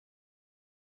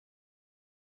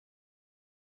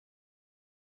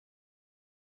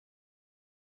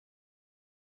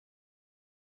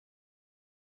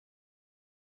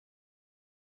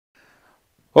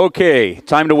Okay,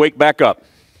 time to wake back up.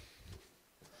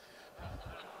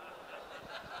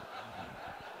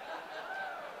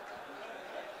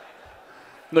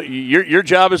 Look, your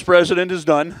job as president is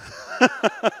done.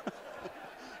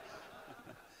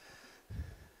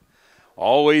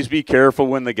 Always be careful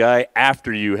when the guy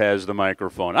after you has the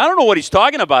microphone. I don't know what he's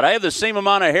talking about. I have the same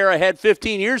amount of hair I had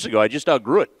 15 years ago. I just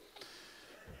outgrew it.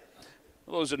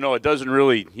 For those that know,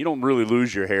 you don't really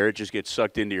lose your hair. It just gets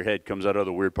sucked into your head, comes out of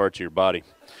the weird parts of your body.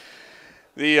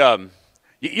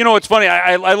 It's funny.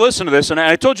 I listened to this, and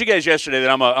I told you guys yesterday that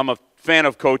I'm a fan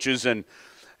of coaches, and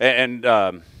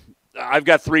I've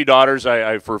got 3 daughters.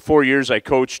 For 4 years, I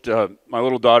coached my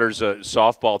little daughter's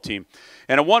softball team.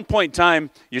 And at one point in time,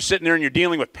 you're sitting there and you're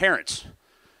dealing with parents.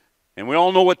 And we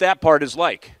all know what that part is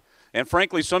like. And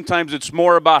frankly, sometimes it's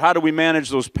more about how do we manage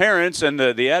those parents and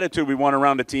the attitude we want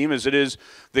around the team as it is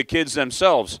the kids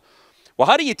themselves. Well,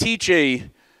 how do you teach a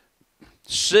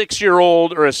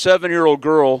 6-year-old or a 7-year-old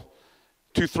girl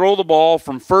to throw the ball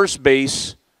from first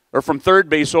base or from third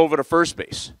base over to first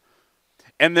base?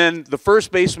 And then the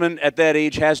first baseman at that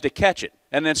age has to catch it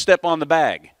and then step on the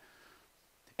bag.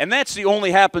 And that's the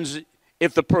only happens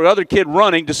if the other kid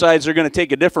running decides they're going to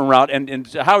take a different route, and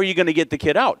how are you going to get the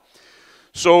kid out?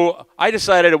 So I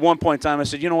decided at one point in time, I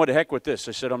said, you know what, the heck with this.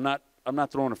 I said, I'm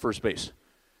not throwing to first base.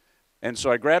 And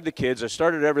so I grabbed the kids. I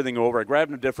started everything over. I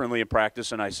grabbed them differently in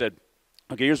practice, and I said,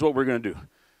 okay, here's what we're going to do.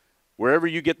 Wherever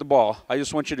you get the ball, I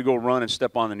just want you to go run and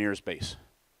step on the nearest base.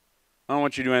 I don't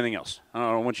want you to do anything else. I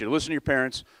don't want you to listen to your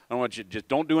parents. I don't want you to just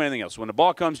don't do anything else. When the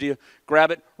ball comes to you, grab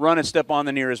it, run, and step on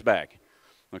the nearest bag.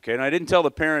 Okay, and I didn't tell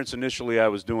the parents initially I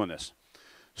was doing this.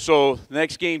 So the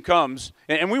next game comes,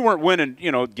 and we weren't winning,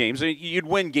 games. You'd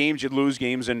win games, you'd lose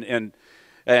games, and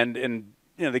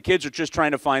the kids are just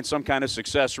trying to find some kind of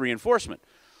success reinforcement.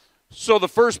 So the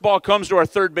first ball comes to our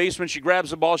third baseman. She grabs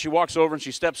the ball, she walks over, and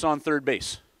she steps on third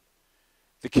base.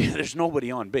 There's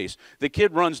nobody on base. The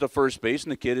kid runs to first base,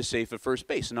 and the kid is safe at first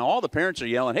base. And now all the parents are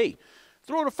yelling, hey,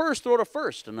 throw to first, throw to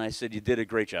first. And I said, you did a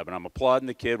great job. And I'm applauding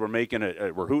the kid. We're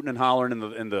we're hooting and hollering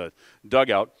in the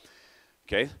dugout.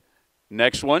 Okay.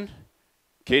 Next one,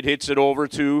 kid hits it over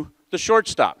to the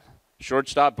shortstop.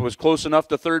 Shortstop was close enough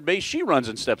to third base. She runs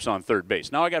and steps on third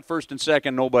base. Now I got first and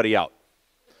second, nobody out.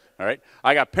 All right.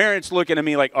 I got parents looking at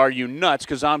me like, are you nuts?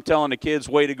 Because I'm telling the kids,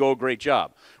 way to go, great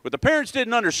job. What the parents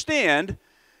didn't understand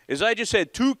is I just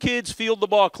had 2 kids field the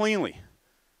ball cleanly.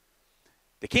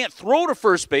 They can't throw to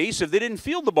first base if they didn't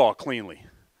field the ball cleanly.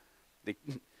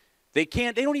 They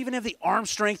don't even have the arm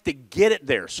strength to get it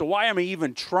there. So why am I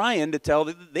even trying to tell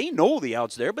them? They know the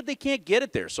out's there, but they can't get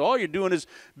it there. So all you're doing is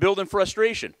building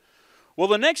frustration. Well,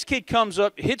 the next kid comes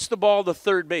up, hits the ball to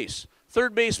third base.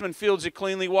 Third baseman fields it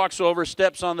cleanly, walks over,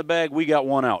 steps on the bag. We got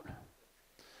 1 out.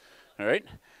 All right?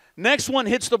 Next one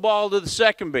hits the ball to the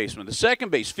second baseman. The second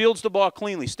base fields the ball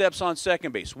cleanly, steps on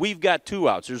second base. We've got 2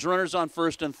 outs. There's runners on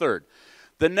first and third.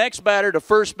 The next batter to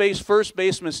first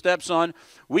baseman steps on.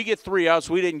 We get 3 outs.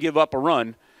 We didn't give up a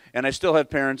run, and I still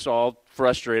have parents all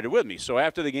frustrated with me. So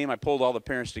after the game, I pulled all the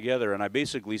parents together, and I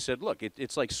basically said, look,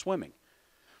 it's like swimming.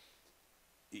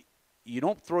 You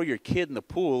don't throw your kid in the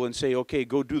pool and say, okay,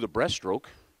 go do the breaststroke.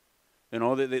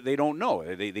 They don't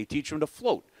know. They teach them to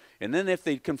float. And then if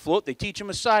they can float, they teach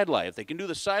them a side lie. If they can do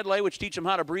the side lie, which teach them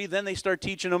how to breathe, then they start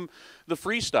teaching them the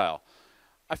freestyle.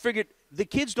 I figured the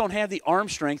kids don't have the arm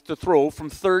strength to throw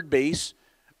from third base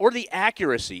or the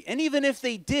accuracy. And even if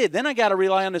they did, then I got to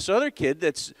rely on this other kid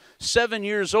that's 7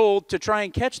 years old to try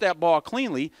and catch that ball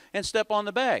cleanly and step on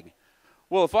the bag.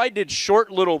 Well, if I did short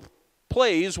little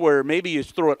plays where maybe you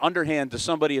throw it underhand to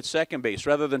somebody at second base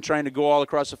rather than trying to go all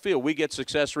across the field, we get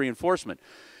success reinforcement.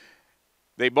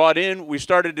 They bought in. We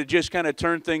started to just kind of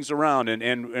turn things around,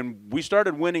 and we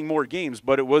started winning more games,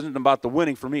 but it wasn't about the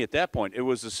winning for me at that point. It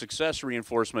was the success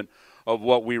reinforcement of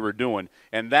what we were doing,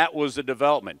 and that was the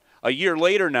development. A year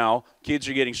later now, kids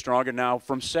are getting stronger now.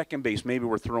 From second base, maybe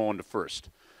we're throwing to first,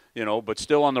 but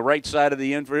still on the right side of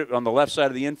the infield, on the left side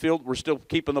of the infield, we're still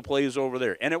keeping the plays over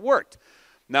there, and it worked.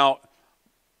 Now,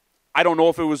 I don't know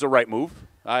if it was the right move.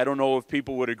 I don't know if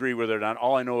people would agree with it or not.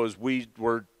 All I know is we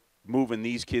were moving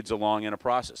these kids along in a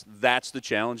process. That's the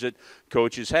challenge that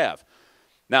coaches have.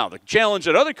 Now, the challenge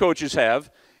that other coaches have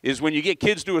is when you get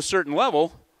kids to a certain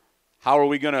level, how are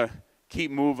we going to keep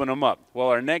moving them up? Well,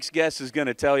 our next guest is going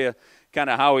to tell you kind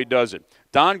of how he does it.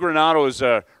 Don Granato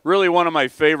is really one of my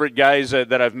favorite guys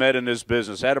that I've met in this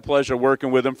business. I had a pleasure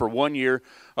working with him for 1 year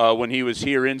when he was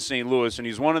here in St. Louis, and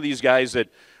he's one of these guys that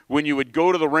when you would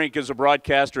go to the rink as a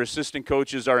broadcaster, assistant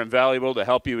coaches are invaluable to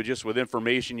help you with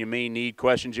information you may need,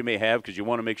 questions you may have, because you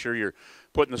want to make sure you're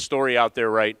putting the story out there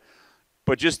right.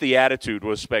 But just the attitude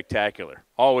was spectacular.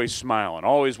 Always smiling,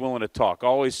 always willing to talk,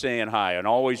 always saying hi, and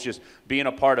always just being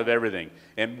a part of everything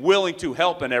and willing to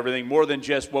help in everything more than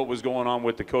just what was going on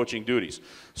with the coaching duties.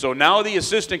 So now the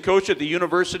assistant coach at the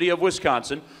University of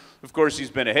Wisconsin. Of course, he's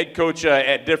been a head coach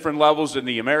at different levels in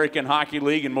the American Hockey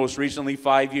League and most recently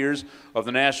 5 years of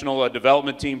the National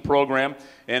Development Team program.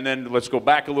 And then let's go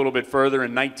back a little bit further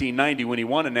in 1990 when he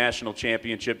won a national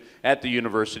championship at the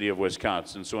University of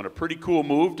Wisconsin. So in a pretty cool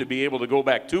move to be able to go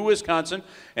back to Wisconsin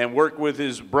and work with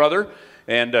his brother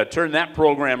and turn that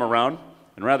program around.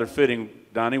 And rather fitting,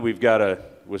 Donnie, we've got a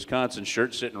Wisconsin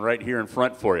shirt sitting right here in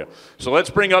front for you. So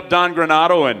let's bring up Don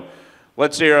Granato and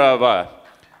let's hear of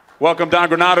welcome Don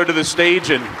Granato to the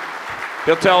stage, and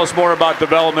he'll tell us more about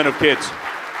development of kids.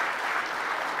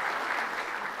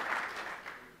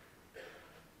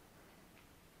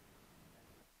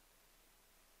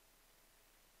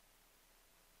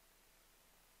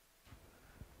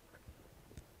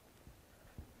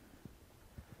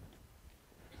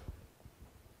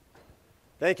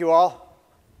 Thank you all.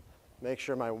 Make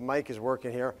sure my mic is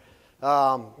working here.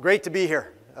 Great to be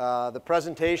here. The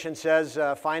presentation says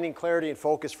finding clarity and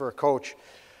focus for a coach.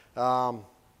 I'm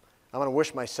going to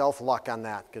wish myself luck on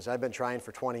that because I've been trying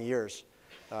for 20 years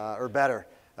or better.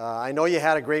 I know you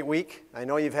had a great week. I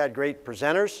know you've had great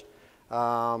presenters.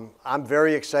 I'm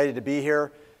very excited to be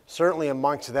here, certainly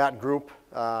amongst that group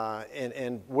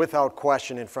and without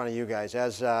question in front of you guys.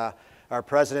 As our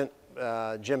president,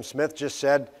 Jim Smith, just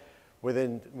said,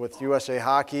 with USA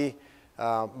Hockey,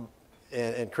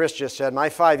 and Chris just said, my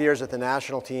 5 years at the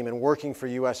national team and working for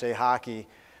USA Hockey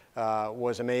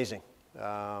was amazing.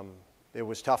 It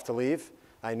was tough to leave.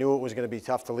 I knew it was going to be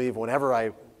tough to leave whenever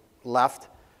I left,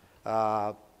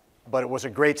 but it was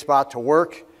a great spot to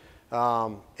work,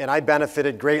 and I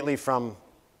benefited greatly from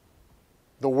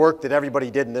the work that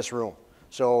everybody did in this room.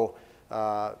 So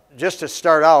just to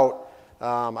start out,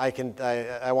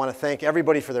 I want to thank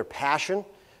everybody for their passion.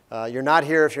 You're not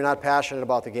here if you're not passionate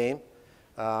about the game.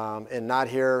 And not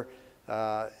here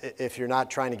if you're not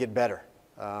trying to get better.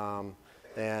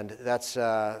 And that's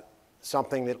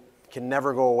something that can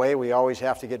never go away. We always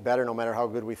have to get better no matter how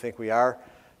good we think we are.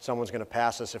 Someone's going to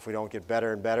pass us if we don't get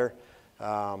better and better.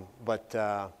 But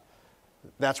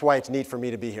that's why it's neat for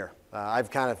me to be here. I've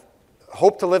kind of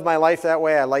hoped to live my life that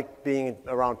way. I like being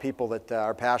around people that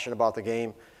are passionate about the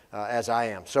game as I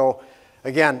am. So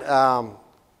again,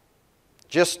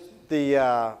 just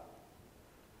the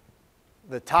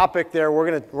topic there,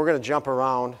 we're gonna jump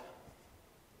around.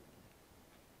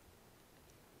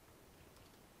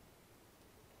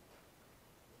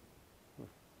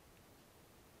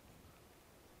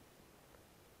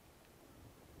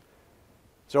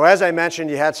 So as I mentioned,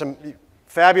 you had some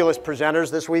fabulous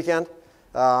presenters this weekend,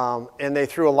 and they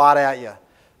threw a lot at you.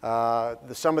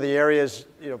 Some of the areas,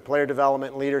 player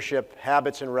development, leadership,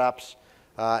 habits and reps,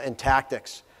 and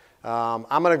tactics.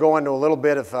 I'm going to go into a little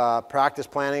bit of practice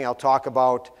planning. I'll talk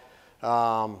about,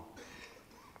 I'll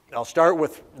start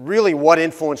with really what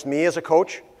influenced me as a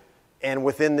coach and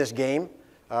within this game,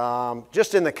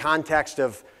 just in the context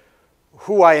of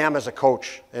who I am as a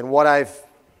coach and what I've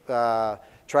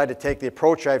tried to take, the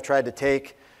approach I've tried to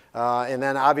take, and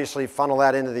then obviously funnel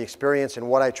that into the experience and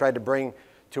what I tried to bring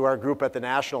to our group at the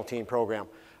national team program.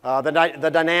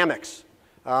 The dynamics.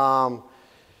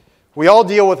 We all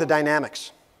deal with the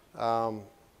dynamics.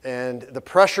 And the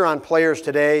pressure on players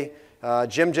today,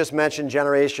 Jim just mentioned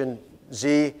Generation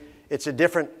Z. It's a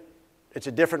different,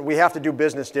 we have to do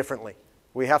business differently.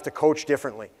 We have to coach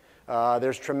differently.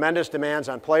 There's tremendous demands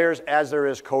on players as there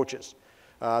is coaches.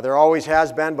 There always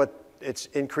has been, but it's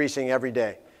increasing every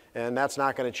day, and that's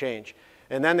not going to change.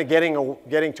 And then the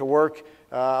getting to work,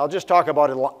 I'll just talk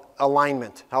about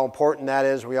alignment, how important that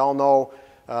is. We all know,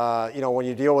 when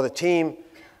you deal with a team,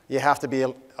 you have to be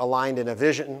aligned in a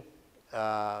vision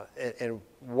and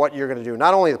what you're going to do.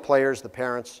 Not only the players, the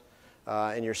parents,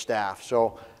 and your staff.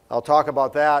 So I'll talk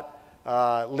about that,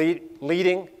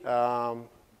 leading,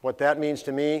 what that means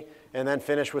to me, and then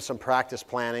finish with some practice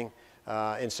planning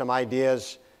and some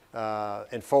ideas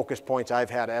and focus points I've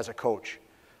had as a coach.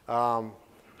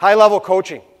 High-level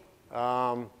coaching.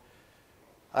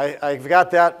 I've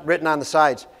got that written on the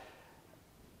sides.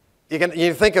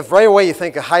 You think of, right away, you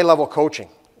think of high-level coaching,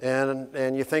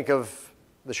 and you think of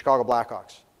the Chicago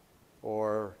Blackhawks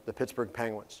or the Pittsburgh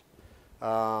Penguins.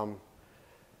 That,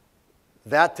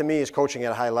 to me, is coaching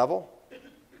at a high level.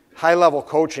 High-level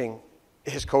coaching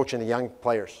is coaching the young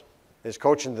players, is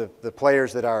coaching the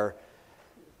players that are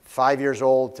 5 years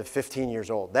old to 15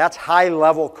 years old. That's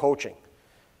high-level coaching.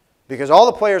 Because all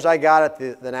the players I got at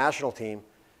the national team,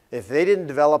 if they didn't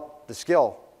develop the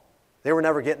skill, they were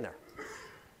never getting there.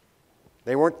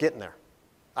 They weren't getting there.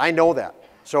 I know that.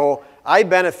 So I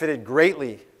benefited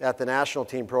greatly at the national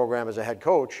team program as a head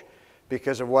coach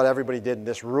because of what everybody did in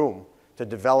this room to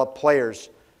develop players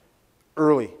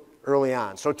early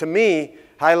on. So to me,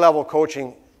 high-level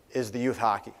coaching is the youth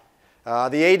hockey. The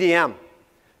ADM,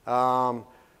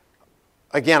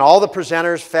 again, all the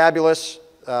presenters, fabulous,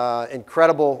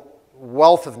 incredible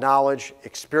wealth of knowledge,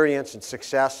 experience, and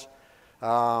success.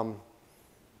 The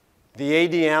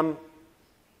ADM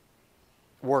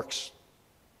works.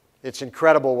 It's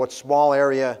incredible what small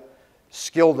area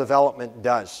skill development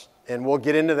does, and we'll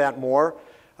get into that more.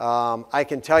 I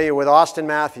can tell you with Austin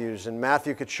Matthews and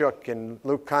Matthew Tkachuk and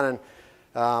Luke Cunnin,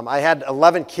 I had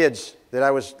 11 kids that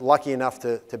I was lucky enough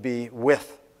to be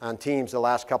with on teams the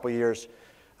last couple of years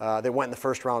that went in the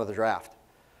first round of the draft.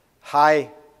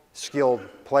 High-skilled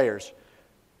players.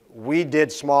 We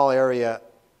did small area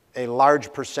a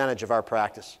large percentage of our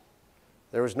practice.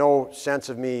 There was no sense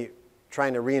of me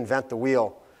trying to reinvent the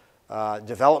wheel.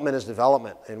 Development is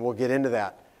development, and we'll get into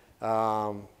that.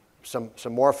 Some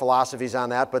more philosophies on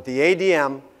that, but the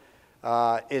ADM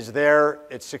is there.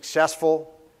 It's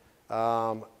successful.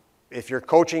 If you're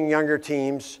coaching younger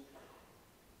teams,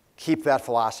 keep that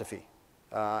philosophy.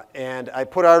 And I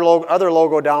put our other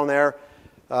logo down there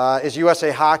is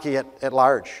USA Hockey at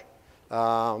large.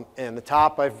 And the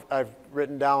top I've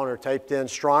written down or typed in,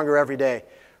 stronger every day.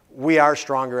 We are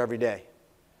stronger every day.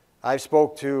 I've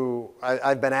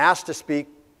been asked to speak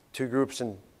to groups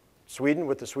in Sweden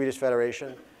with the Swedish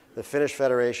Federation, the Finnish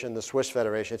Federation, the Swiss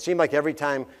Federation. It seemed like every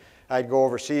time I'd go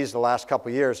overseas the last couple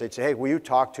of years, they'd say, hey, will you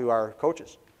talk to our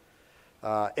coaches?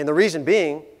 And the reason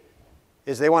being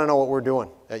is they want to know what we're doing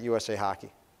at USA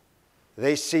Hockey.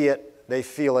 They see it, they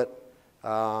feel it.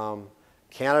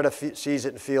 Canada sees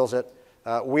it and feels it.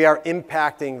 We are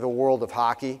impacting the world of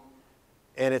hockey,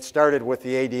 and it started with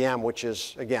the ADM, which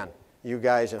is, again, you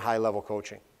guys in high-level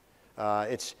coaching.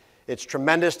 It's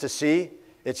tremendous to see.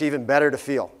 It's even better to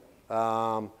feel.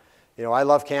 You know, I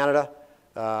love Canada.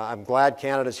 I'm glad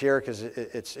Canada's here because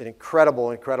it's an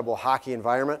incredible, incredible hockey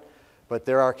environment, but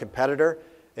they're our competitor,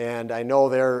 and I know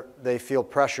they feel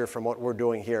pressure from what we're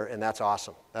doing here, and that's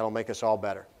awesome. That'll make us all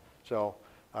better. So,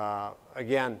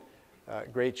 again,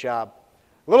 great job.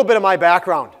 A little bit of my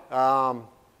background.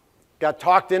 Got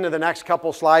talked into the next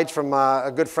couple slides from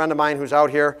a good friend of mine who's out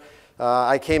here.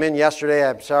 I came in yesterday.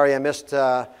 I'm sorry I missed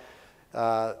the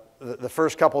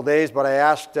first couple days, but I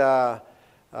asked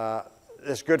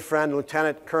this good friend,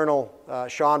 Lieutenant Colonel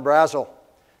Sean Brazel,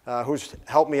 who's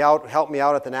helped me out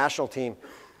at the national team.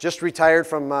 Just retired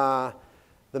from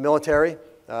the military.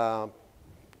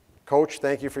 Coach,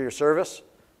 thank you for your service.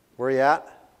 Where are you at?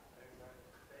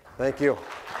 Thank you.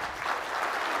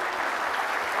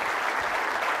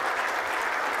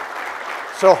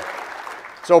 So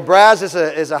Braz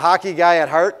is a hockey guy at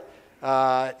heart.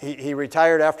 He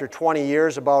retired after 20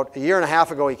 years. About a year and a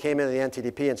half ago, he came into the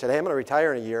NTDP and said, hey, I'm going to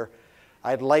retire in a year.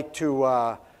 I'd like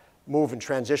to move and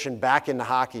transition back into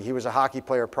hockey. He was a hockey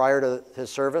player prior to his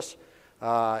service,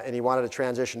 and he wanted to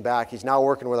transition back. He's now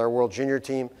working with our World Junior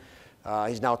team.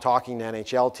 He's now talking to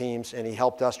NHL teams, and he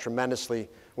helped us tremendously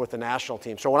with the national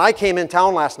team. So when I came in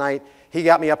town last night, he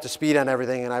got me up to speed on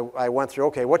everything, and I went through,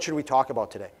 okay, what should we talk about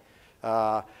today?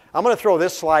 I'm going to throw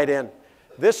this slide in.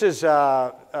 This is,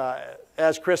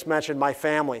 as Chris mentioned, my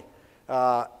family.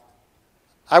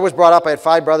 I was brought up, I had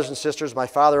 5 brothers and sisters. My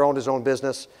father owned his own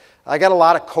business. I got a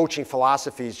lot of coaching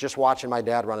philosophies just watching my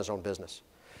dad run his own business.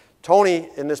 Tony,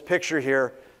 in this picture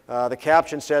here, the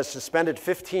caption says, suspended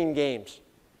 15 games.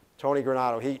 Tony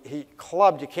Granato. He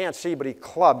clubbed, you can't see, but he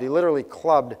literally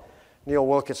clubbed Neil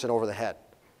Wilkinson over the head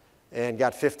and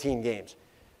got 15 games.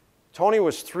 Tony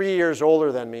was 3 years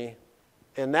older than me,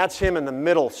 and that's him in the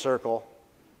middle circle.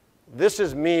 This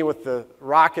is me with the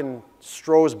Rockin'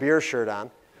 Stroh's beer shirt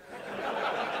on.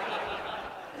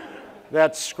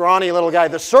 That scrawny little guy.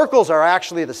 The circles are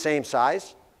actually the same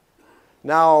size.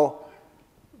 Now,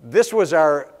 this was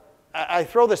I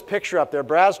throw this picture up there.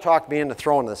 Braz talked me into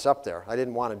throwing this up there. I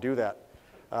didn't want to do that.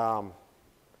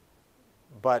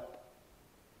 But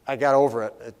I got over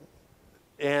it.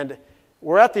 And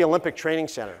we're at the Olympic Training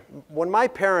Center. When my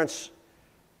parents,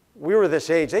 we were this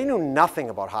age, they knew nothing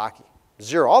about hockey.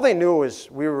 Zero. All they knew was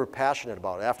we were passionate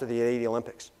about it after the '80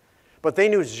 Olympics. But they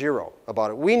knew zero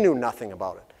about it. We knew nothing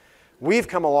about it. We've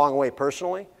come a long way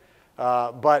personally,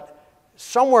 but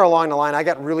somewhere along the line, I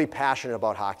got really passionate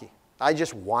about hockey. I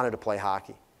just wanted to play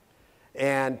hockey.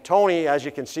 And Tony, as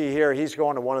you can see here, he's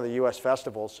going to one of the U.S.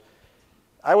 festivals.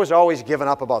 I was always giving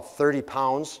up about 30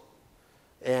 pounds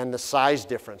and the size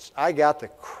difference. I got the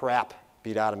crap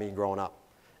beat out of me growing up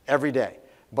every day.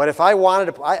 But if I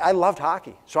wanted to, I loved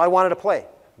hockey, so I wanted to play.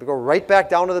 I'd go right back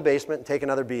down to the basement and take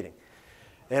another beating.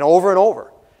 and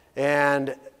over.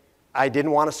 And I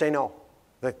didn't want to say no.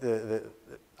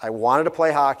 I wanted to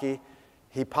play hockey.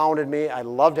 He pounded me. I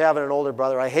loved having an older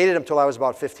brother. I hated him until I was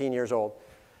about 15 years old.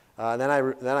 Then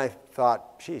I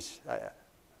thought, geez,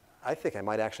 I think I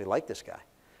might actually like this guy.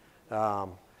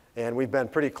 And we've been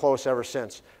pretty close ever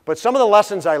since. But some of the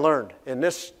lessons I learned, and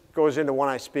this goes into when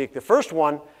I speak. The first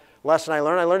lesson I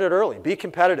learned it early. Be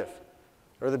competitive,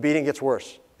 or the beating gets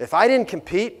worse. If I didn't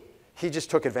compete, he just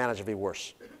took advantage of me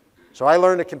worse. So I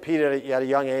learned to compete at a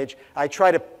young age. I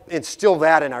try to instill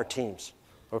that in our teams,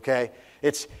 okay?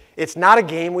 It's not a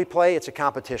game we play, it's a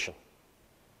competition.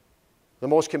 The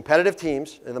most competitive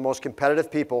teams and the most competitive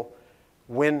people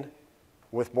win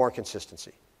with more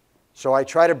consistency. So I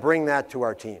try to bring that to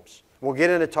our teams. We'll get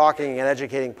into talking and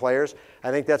educating players.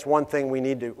 I think that's one thing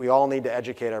we all need to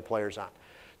educate our players on.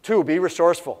 2, be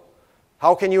resourceful.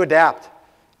 How can you adapt?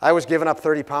 I was giving up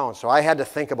 30 pounds, so I had to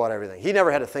think about everything. He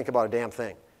never had to think about a damn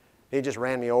thing. He just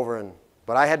ran me over,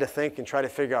 but I had to think and try to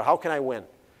figure out, how can I win?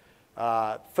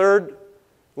 3rd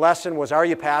lesson was, are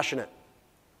you passionate?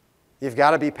 You've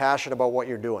got to be passionate about what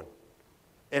you're doing.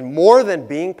 And more than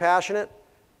being passionate,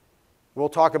 we'll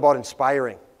talk about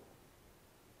inspiring.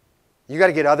 You got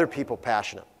to get other people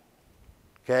passionate.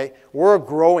 Okay? We're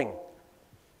growing.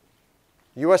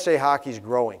 USA Hockey's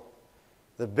growing.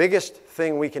 The biggest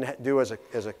thing we can do as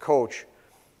a coach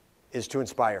is to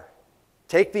inspire.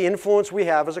 Take the influence we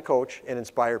have as a coach and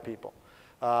inspire people.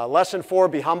 Lesson 4,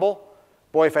 be humble.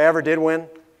 Boy, if I ever did win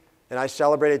and I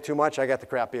celebrated too much, I got the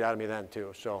crap beat out of me then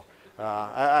too. So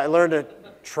I learned to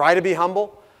try to be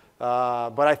humble,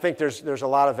 but I think there's a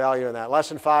lot of value in that.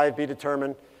 Lesson 5, be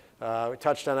determined. We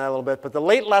touched on that a little bit. But the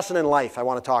late lesson in life I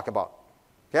want to talk about.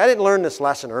 Okay, I didn't learn this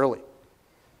lesson early.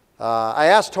 I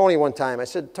asked Tony one time, I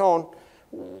said, Tone,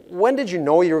 when did you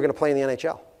know you were going to play in the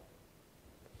NHL?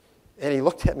 And he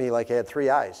looked at me like I had 3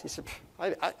 eyes. He said,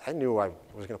 I knew I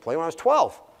was going to play when I was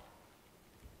 12.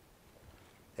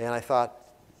 And I thought,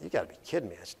 you got to be kidding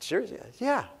me. I said, seriously? I said,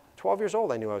 yeah, 12 years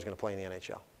old I knew I was going to play in the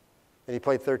NHL. And he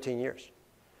played 13 years.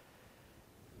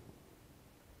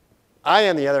 I,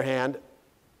 on the other hand,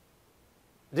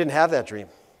 didn't have that dream.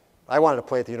 I wanted to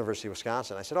play at the University of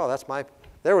Wisconsin. I said, oh,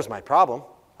 there was my problem.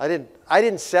 I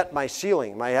didn't set my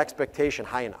ceiling, my expectation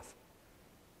high enough.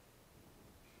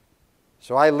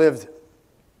 So I lived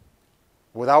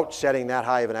without setting that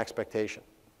high of an expectation.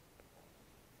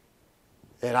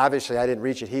 And obviously I didn't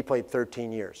reach it. He played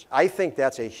 13 years. I think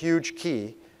that's a huge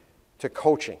key to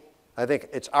coaching. I think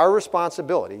it's our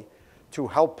responsibility to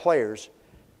help players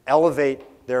elevate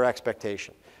their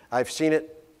expectation. I've seen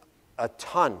it a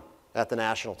ton at the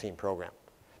national team program.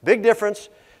 Big difference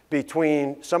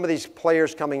between some of these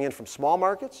players coming in from small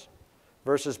markets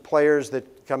versus players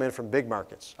that come in from big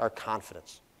markets, our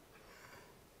confidence.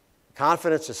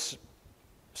 Confidence is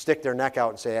stick their neck out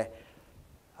and say,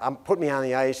 put me on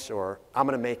the ice, or I'm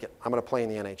going to make it. I'm going to play in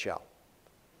the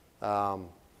NHL.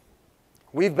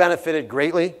 We've benefited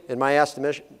greatly, in my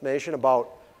estimation,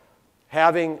 about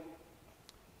having,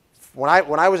 when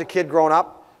I was a kid growing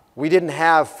up, we didn't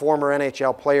have former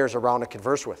NHL players around to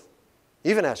converse with.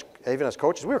 Even as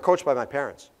coaches, we were coached by my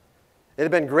parents. It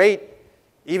had been great,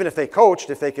 even if they coached,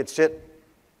 if they could sit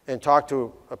and talk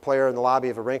to a player in the lobby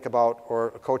of a rink about, or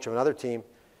a coach of another team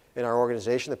in our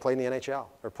organization that played in the NHL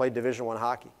or played Division I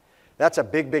hockey. That's a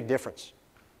big, big difference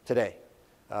today.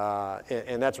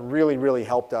 And that's really, really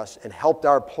helped us and helped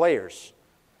our players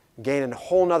gain a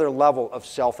whole nother level of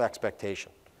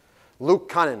self-expectation. Luke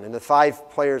Cunnin and the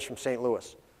 5 players from St.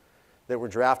 Louis that were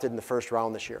drafted in the first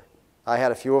round this year. I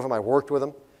had a few of them. I worked with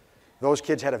them. Those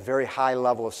kids had a very high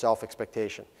level of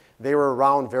self-expectation. They were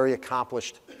around very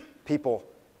accomplished people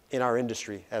in our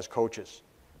industry as coaches.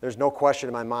 There's no question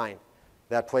in my mind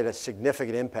that played a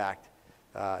significant impact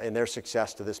in their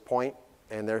success to this point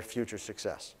and their future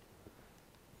success.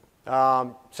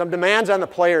 Some demands on the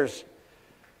players.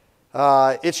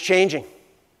 It's changing.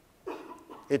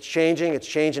 It's changing. It's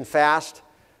changing fast.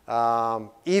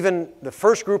 Even the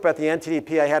first group at the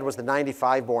NTDP I had was the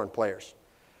 95-born players.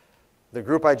 The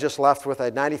group I just left with, I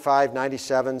had 95,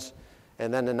 97s,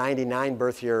 and then the 99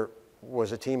 birth year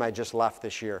was a team I just left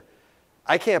this year.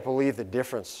 I can't believe the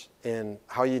difference in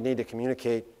how you need to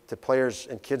communicate to players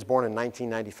and kids born in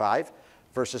 1995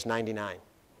 versus 99.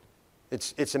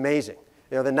 It's amazing.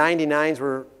 You know, the 99s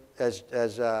were, as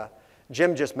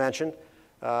Jim just mentioned,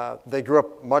 they grew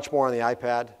up much more on the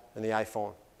iPad and the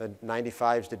iPhone. The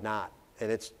 95s did not,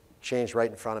 and it's changed right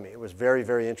in front of me. It was very,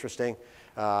 very interesting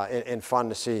and fun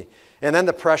to see. And then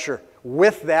the pressure.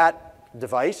 With that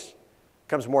device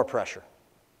comes more pressure,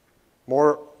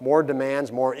 more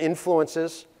demands, more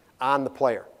influences on the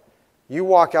player. You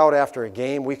walk out after a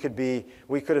game, we could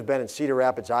have been in Cedar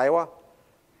Rapids, Iowa.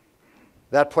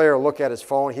 That player will look at his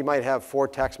phone. He might have 4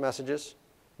 text messages.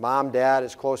 Mom, dad,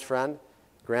 his close friend,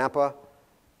 grandpa.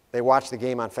 They watch the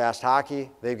game on Fast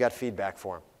Hockey. They've got feedback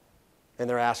for him. And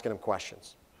they're asking him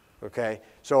questions. Okay?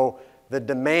 So the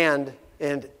demand,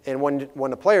 and when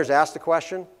the players ask the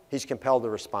question, he's compelled to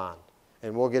respond.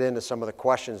 And we'll get into some of the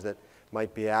questions that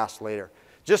might be asked later.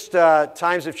 Just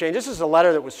times have changed. This is a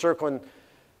letter that was circling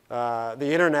the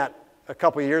internet a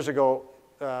couple of years ago.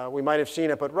 We might have seen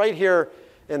it, but right here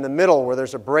in the middle where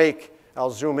there's a break, I'll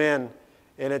zoom in,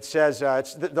 and it says,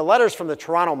 the letter's from the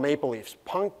Toronto Maple Leafs,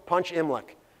 Punch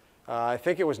Imlich. I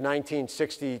think it was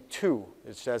 1962,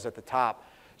 it says at the top.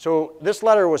 So this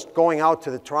letter was going out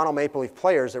to the Toronto Maple Leaf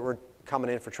players that were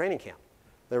coming in for training camp.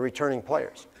 They're returning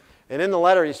players. And in the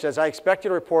letter he says, I expect you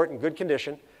to report in good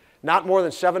condition, not more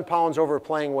than 7 pounds over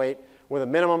playing weight, with a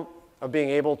minimum of being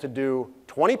able to do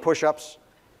 20 push-ups,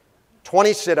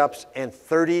 20 sit-ups, and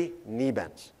 30 knee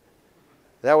bends.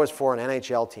 That was for an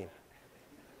NHL team.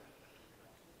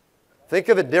 Think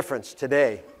of the difference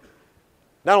today,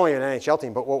 not only an NHL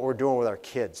team, but what we're doing with our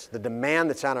kids, the demand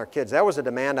that's on our kids. That was a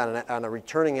demand on a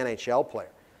returning NHL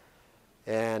player.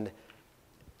 And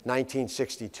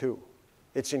 1962.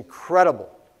 It's incredible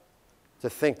to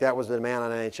think that was the demand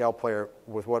on an NHL player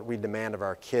with what we demand of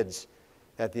our kids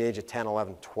at the age of 10,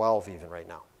 11, 12 even right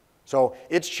now. So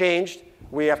it's changed.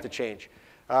 We have to change.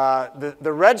 The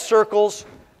red circles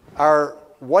are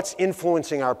what's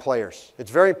influencing our players.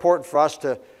 It's very important for us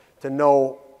to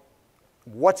know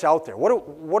what's out there.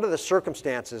 What are the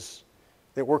circumstances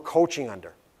that we're coaching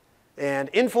under? And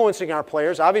influencing our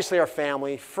players, obviously our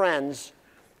family, friends,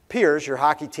 peers, your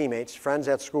hockey teammates, friends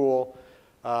at school,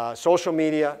 social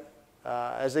media,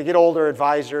 as they get older,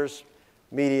 advisors,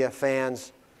 media,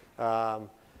 fans.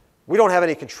 We don't have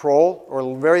any control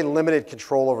or very limited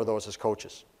control over those as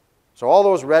coaches. So all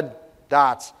those red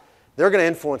dots, they're going to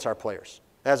influence our players.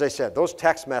 As I said, those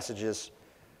text messages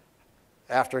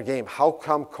after a game, how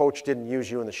come coach didn't use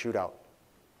you in the shootout?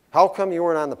 How come you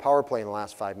weren't on the power play in the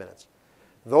last 5 minutes?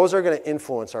 Those are going to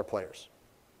influence our players.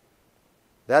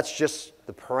 That's just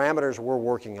the parameters we're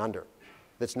working under.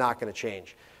 That's not going to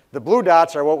change. The blue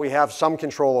dots are what we have some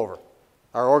control over.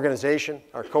 Our organization,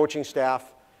 our coaching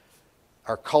staff,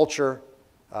 our culture.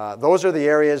 Those are the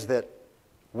areas that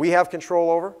we have control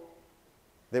over,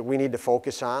 that we need to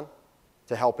focus on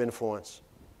to help influence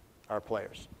our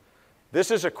players. This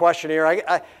is a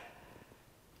questionnaire.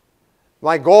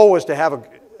 My goal was to have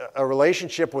a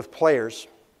relationship with players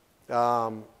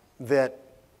that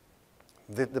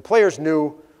the players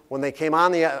knew when they came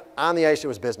on the ice it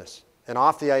was business, and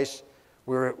off the ice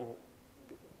the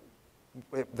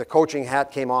coaching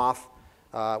hat came off.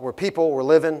 We're people, we're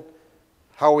living.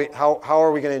 How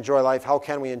are we going to enjoy life? How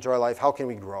can we enjoy life? How can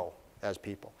we grow as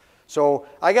people? So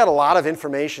I got a lot of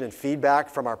information and feedback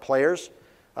from our players.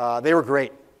 They were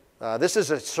great. This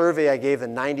is a survey I gave the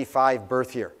 95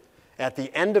 birth year at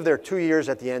the end of their 2 years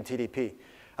at the NTDP.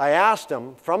 I asked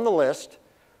them from the list,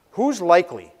 who's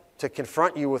likely to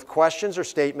confront you with questions or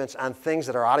statements on things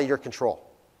that are out of your control?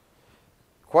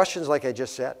 Questions like I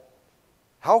just said.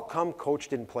 How come coach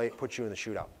didn't put you in the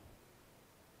shootout?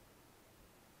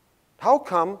 How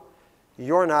come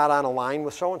you're not on a line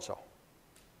with so-and-so?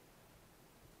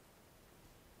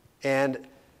 And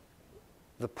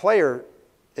the player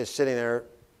is sitting there.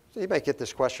 You might get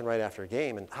this question right after a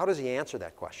game, and how does he answer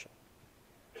that question?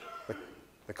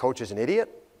 The coach is an idiot?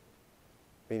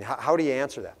 I mean, how do you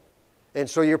answer that? And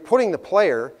so you're putting the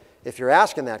player, if you're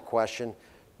asking that question,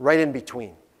 right in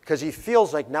between, because he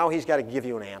feels like now he's got to give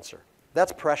you an answer.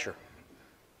 That's pressure.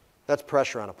 That's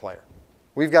pressure on a player.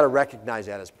 We've got to recognize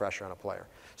that as pressure on a player.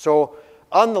 So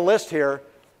on the list here,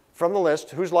 from the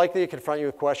list, who's likely to confront you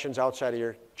with questions outside of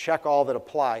your check all that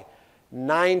apply?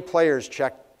 9 players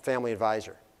checked family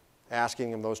advisor,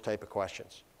 asking them those type of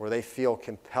questions where they feel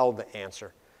compelled to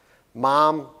answer.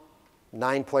 Mom,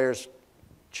 9 players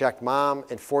checked mom,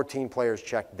 and 14 players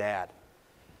checked dad.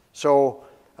 So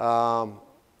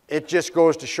it just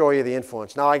goes to show you the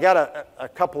influence. Now I got a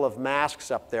couple of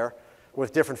masks up there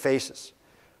with different faces.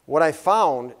 What I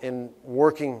found in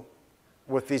working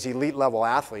with these elite level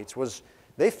athletes was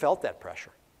they felt that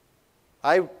pressure.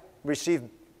 I received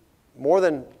more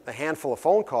than a handful of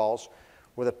phone calls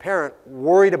with a parent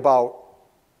worried about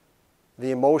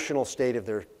the emotional state of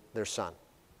their son.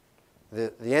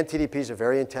 The NTDP is a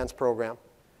very intense program,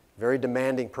 very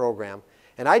demanding program.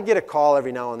 And I'd get a call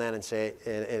every now and then and say,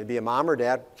 and it'd be a mom or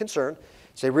dad concerned,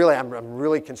 say, really, I'm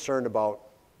really concerned about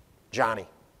Johnny.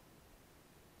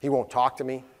 He won't talk to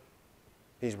me.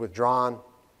 He's withdrawn.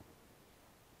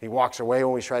 He walks away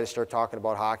when we try to start talking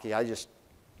about hockey.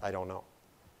 I don't know.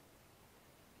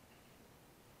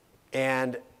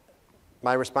 And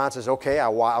my response is, okay,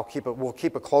 we'll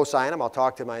keep a close eye on him. I'll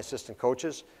talk to my assistant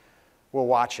coaches. We'll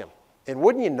watch him. And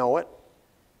wouldn't you know it,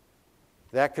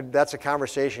 that's a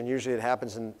conversation usually that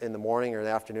happens in the morning or the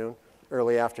afternoon,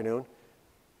 early afternoon.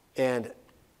 And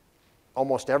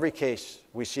almost every case,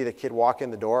 we see the kid walk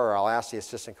in the door, or I'll ask the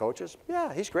assistant coaches,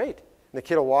 yeah, he's great. And the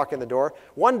kid will walk in the door.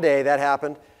 One day that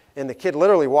happened, and the kid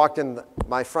literally walked in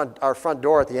our front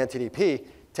door at the NTDP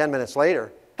 10 minutes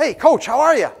later. Hey, coach, how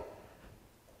are you?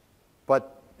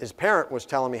 But his parent was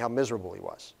telling me how miserable he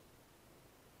was.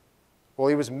 Well,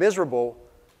 he was miserable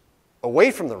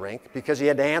away from the rink because he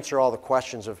had to answer all the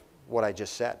questions of what I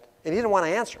just said. And he didn't want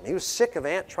to answer them. He was sick of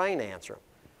trying to answer them.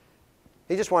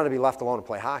 He just wanted to be left alone to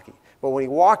play hockey. But when he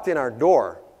walked in our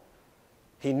door,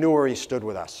 he knew where he stood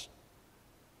with us.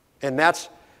 And that's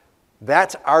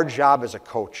our job as a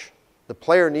coach. The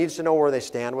player needs to know where they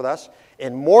stand with us.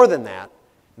 And more than that,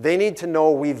 they need to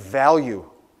know we value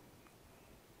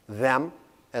them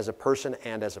as a person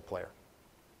and as a player.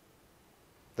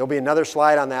 There'll be another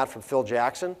slide on that from Phil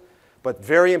Jackson, but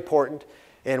very important.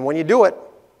 And when you do it,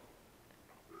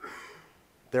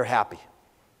 they're happy.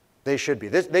 They should be.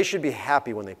 They should be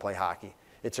happy when they play hockey.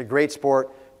 It's a great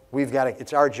sport.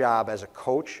 It's our job as a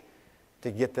coach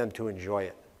to get them to enjoy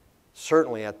it,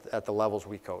 certainly at the levels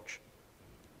we coach.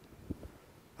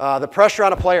 The pressure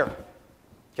on a player.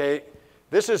 Okay,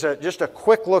 this is just a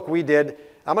quick look we did.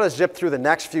 I'm going to zip through the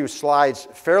next few slides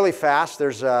fairly fast.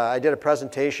 I did a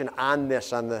presentation on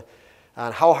this, on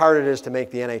how hard it is to make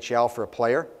the NHL for a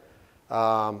player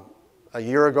a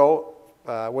year ago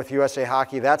with USA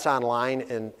Hockey. That's online,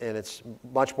 and it's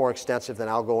much more extensive than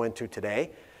I'll go into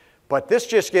today. But this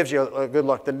just gives you a good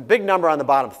look. The big number on the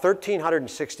bottom,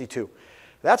 1,362.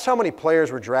 That's how many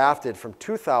players were drafted from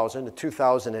 2000 to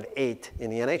 2008 in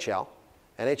the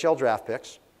NHL draft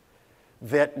picks,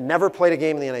 that never played a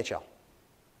game in the NHL.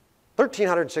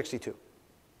 1,362.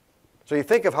 So you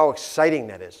think of how exciting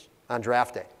that is on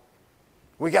draft day.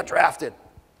 We got drafted.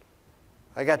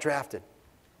 I got drafted.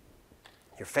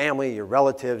 Your family, your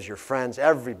relatives, your friends,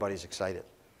 everybody's excited.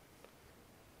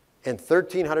 And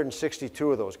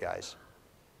 1,362 of those guys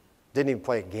didn't even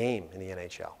play a game in the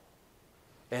NHL.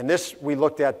 And we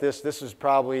looked at this is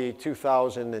probably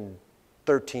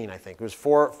 2013, I think. It was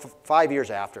 5 years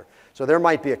after. So there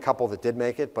might be a couple that did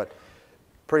make it, but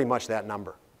pretty much that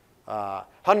number.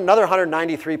 Another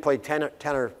 193 played 10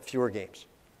 or fewer games.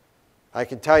 I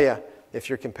can tell you, if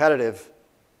you're competitive,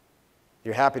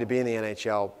 you're happy to be in the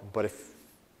NHL, but if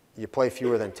you play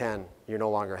fewer than 10, you're no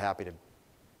longer happy to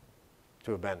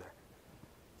have been there.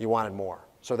 You wanted more.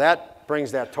 So that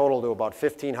brings that total to about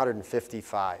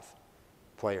 1,555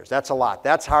 players. That's a lot.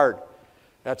 That's hard.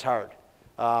 That's hard.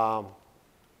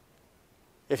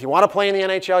 If you want to play in the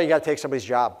NHL, you got to take somebody's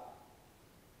job.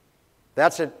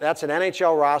 That's an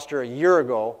NHL roster a year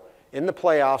ago in the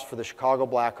playoffs for the Chicago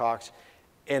Blackhawks,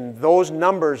 and those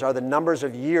numbers are the numbers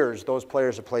of years those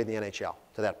players have played in the NHL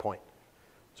to that point.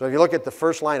 So if you look at the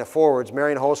first line of forwards,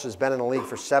 Marian Hossa has been in the league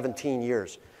for 17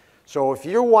 years. So if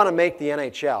you want to make the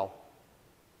NHL,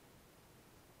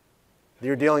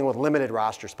 you're dealing with limited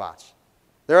roster spots.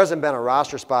 There hasn't been a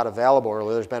roster spot available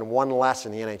earlier. There's been one less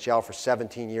in the NHL for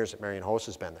 17 years that Marian Hossa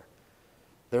has been there.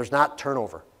 There's not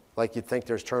turnover like you'd think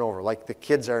there's turnover, like the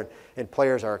kids and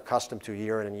players are accustomed to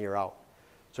year in and year out.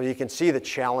 So you can see the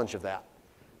challenge of that.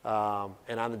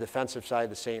 And on the defensive side,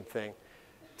 the same thing.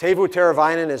 Teuvo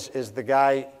Teravainen is the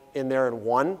guy in there in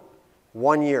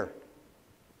one year.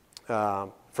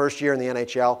 First year in the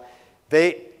NHL.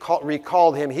 They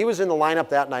recalled him. He was in the lineup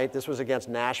that night. This was against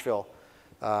Nashville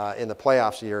in the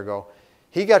playoffs a year ago.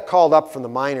 He got called up from the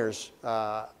minors.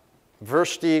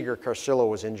 Versteeg or Carcillo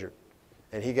was injured,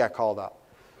 and he got called up.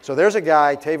 So there's a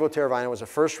guy, Teuvo Teravainen, was a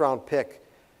first-round pick,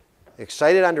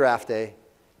 excited on draft day,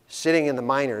 sitting in the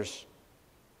minors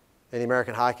in the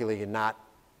American Hockey League and not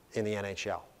in the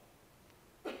NHL.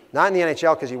 Not in the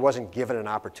NHL because he wasn't given an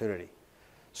opportunity.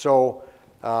 So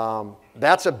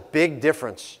that's a big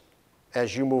difference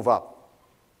as you move up.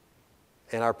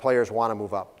 And our players want to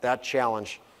move up. That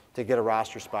challenge to get a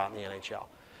roster spot in the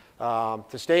NHL.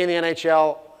 To stay in the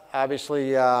NHL,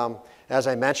 obviously, as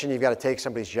I mentioned, you've got to take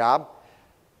somebody's job.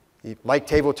 Like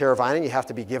Teuvo Teravainen, you have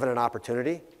to be given an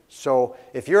opportunity. So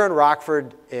if you're in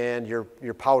Rockford and you're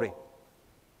pouting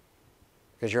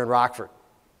because you're in Rockford,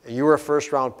 you were a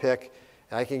first-round pick,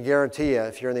 and I can guarantee you,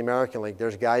 if you're in the American League,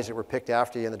 there's guys that were picked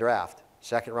after you in the draft,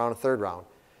 second round and third round,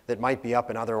 that might be up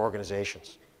in other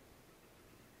organizations.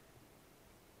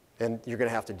 And you're going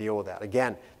to have to deal with that.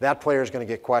 Again, that player is going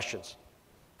to get questions.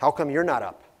 How come you're not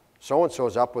up? So-and-so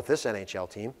is up with this NHL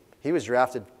team. He was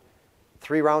drafted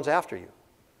 3 rounds after you.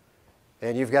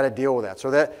 And you've got to deal with that.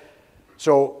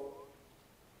 So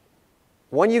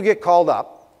when you get called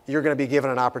up, you're going to be given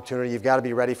an opportunity. You've got to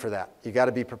be ready for that. You've got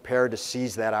to be prepared to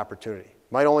seize that opportunity.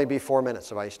 Might only be 4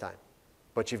 minutes of ice time,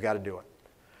 but you've got to do it.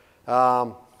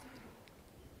 On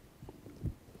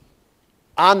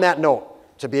that note,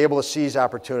 to be able to seize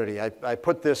opportunity, I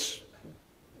put this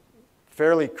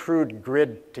fairly crude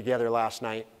grid together last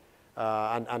night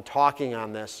on talking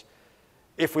on this.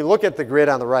 If we look at the grid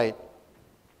on the right,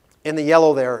 in the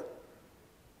yellow there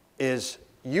is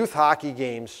youth hockey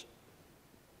games.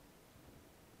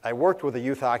 I worked with a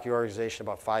youth hockey organization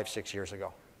about 5-6 years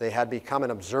ago. They had become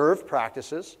and observed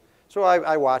practices, so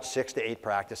I watched 6 to 8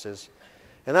 practices,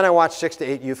 and then I watched 6 to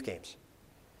 8 youth games.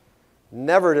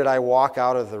 Never did I walk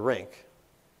out of the rink.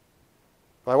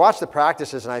 Well, I watched the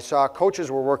practices and I saw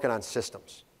coaches were working on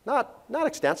systems. Not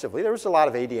extensively. There was a lot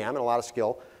of ADM and a lot of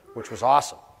skill, which was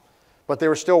awesome. But they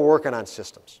were still working on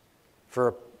systems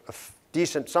for a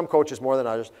decent, some coaches more than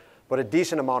others, but a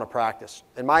decent amount of practice.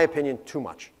 In my opinion, too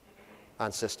much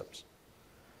on systems.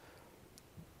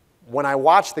 When I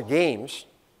watched the games,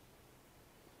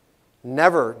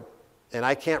 never, and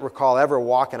I can't recall ever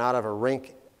walking out of a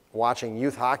rink watching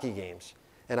youth hockey games,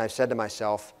 and I've said to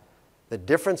myself, the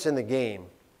difference in the game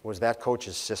was that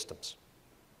coach's systems.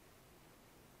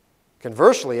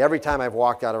 Conversely, every time I've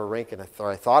walked out of a rink and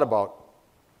I thought about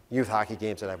youth hockey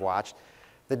games that I've watched,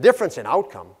 the difference in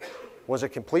outcome was a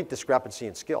complete discrepancy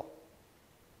in skill.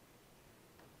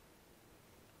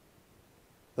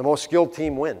 The most skilled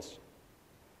team wins.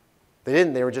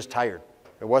 They were just tired.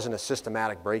 It wasn't a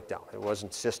systematic breakdown. It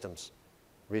wasn't systems,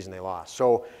 the reason they lost.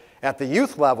 So at the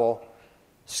youth level,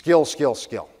 skill, skill,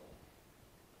 skill.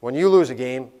 When you lose a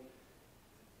game,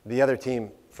 the other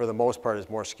team, for the most part, is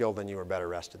more skilled than you or better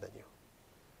rested than you.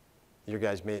 You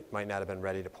guys might not have been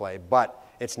ready to play, but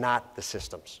it's not the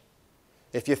systems.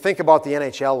 If you think about the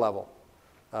NHL level,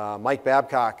 Mike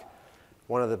Babcock,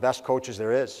 one of the best coaches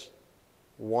there is,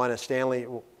 went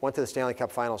to the Stanley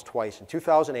Cup Finals twice, in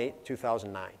 2008,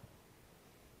 2009.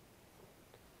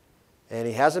 And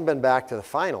he hasn't been back to the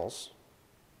finals,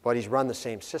 but he's run the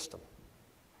same system.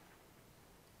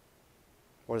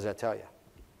 What does that tell you?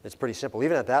 It's pretty simple.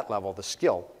 Even at that level, the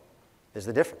skill is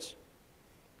the difference.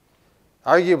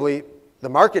 Arguably, the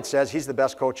market says he's the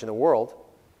best coach in the world.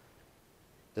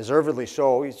 Deservedly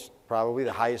so. He's probably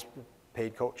the highest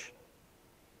paid coach.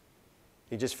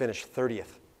 He just finished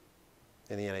 30th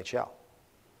in the NHL.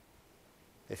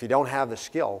 If you don't have the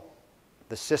skill,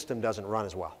 the system doesn't run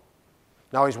as well.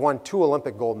 Now, he's won 2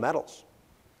 Olympic gold medals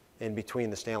in between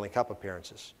the Stanley Cup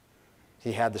appearances.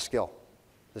 He had the skill.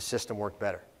 The system worked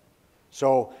better.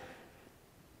 So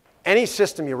any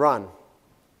system you run,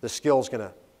 the skill's going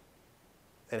to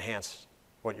enhance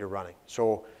what you're running.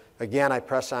 So again, I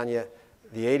press on you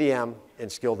the ADM and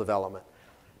skill development.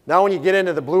 Now when you get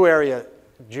into the blue area,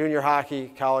 junior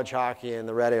hockey, college hockey, and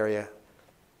the red area,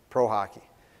 pro hockey,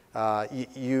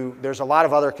 there's a lot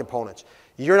of other components.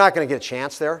 You're not going to get a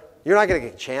chance there. You're not going to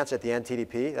get a chance at the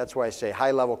NTDP. That's why I say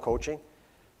high-level coaching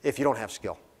if you don't have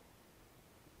skill.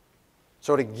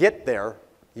 So to get there,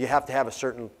 you have to have a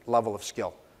certain level of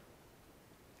skill.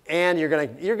 And you're going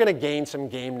to gain some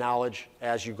game knowledge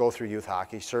as you go through youth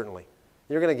hockey, certainly.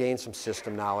 You're going to gain some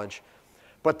system knowledge.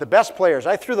 But the best players,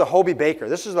 I threw the Hobey Baker.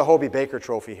 This is the Hobey Baker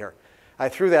trophy here. I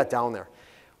threw that down there.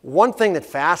 One thing that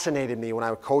fascinated me when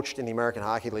I coached in the American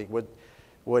Hockey League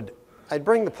I'd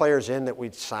bring the players in that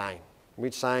we'd sign.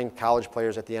 We'd sign college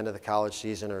players at the end of the college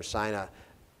season or sign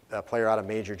a player out of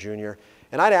major junior.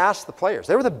 And I'd ask the players.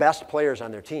 They were the best players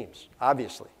on their teams,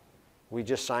 obviously. We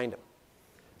just signed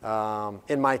them.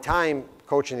 In my time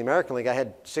coaching the American League, I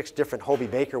had 6 different Hobey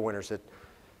Baker winners that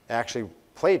actually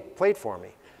played for me.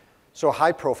 So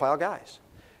high-profile guys.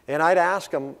 And I'd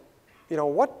ask them,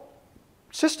 what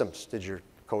systems did your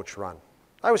coach run?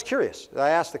 I was curious. I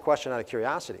asked the question out of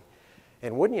curiosity.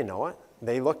 And wouldn't you know it,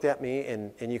 they looked at me,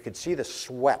 and you could see the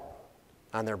sweat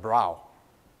on their brow.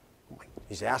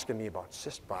 He's asking me about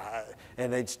systems.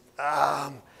 And they'd,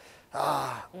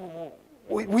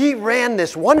 we ran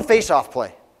this one face-off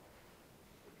play.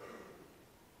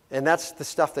 And that's the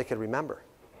stuff they could remember.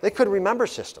 They could remember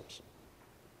systems.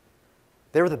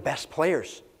 They were the best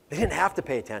players. They didn't have to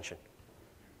pay attention.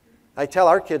 I tell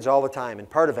our kids all the time, and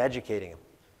part of educating them,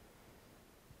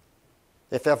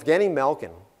 if Evgeny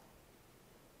Malkin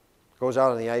goes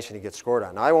out on the ice and he gets scored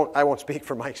on, now I won't speak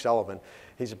for Mike Sullivan.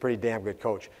 He's a pretty damn good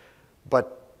coach.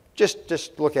 But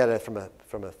just look at it from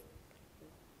a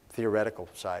theoretical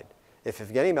side. If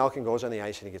Evgeny Malkin goes on the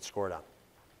ice and he gets scored on,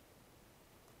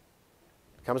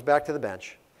 comes back to the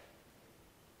bench,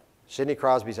 Sidney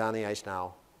Crosby's on the ice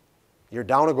now, you're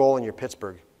down a goal and you're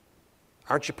Pittsburgh,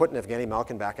 aren't you putting Evgeny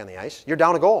Malkin back on the ice? You're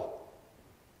down a goal.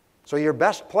 So your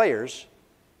best players,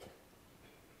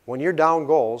 when you're down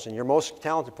goals, and your most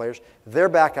talented players, they're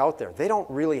back out there. They don't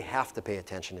really have to pay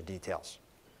attention to details.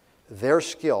 Their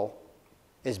skill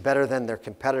is better than their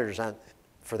competitors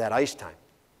for that ice time.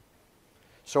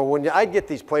 So when I'd get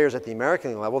these players at the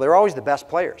American level, they're always the best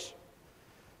players.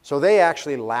 So they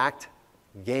actually lacked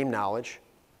game knowledge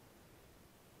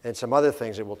and some other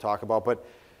things that we'll talk about, but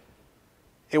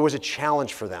it was a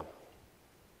challenge for them.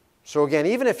 So again,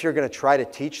 even if you're going to try to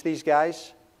teach these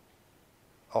guys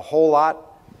a whole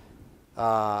lot,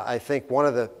 I think one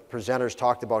of the presenters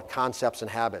talked about concepts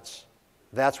and habits.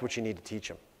 That's what you need to teach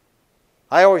them.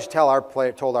 I always told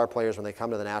our players when they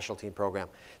come to the national team program,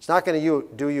 it's not going to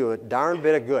do you a darn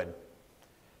bit of good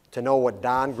to know what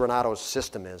Don Granato's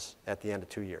system is at the end of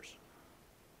 2 years.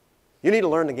 You need to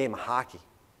learn the game of hockey.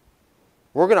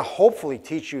 We're going to hopefully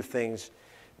teach you things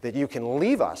that you can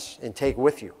leave us and take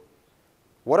with you.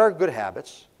 What are good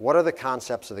habits? What are the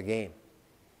concepts of the game?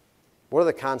 What are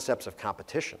the concepts of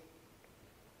competition?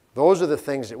 Those are the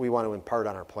things that we want to impart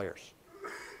on our players.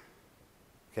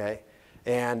 Okay?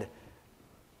 And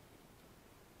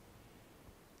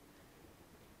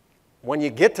when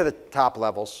you get to the top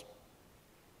levels,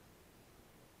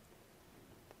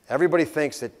 everybody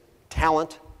thinks that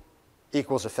talent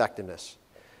equals effectiveness.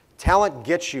 Talent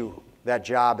gets you that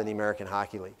job in the American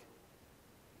Hockey League.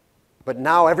 But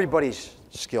now everybody's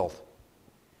skilled.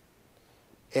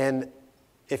 And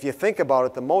if you think about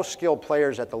it, the most skilled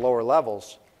players at the lower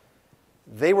levels,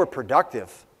 they were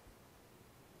productive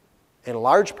in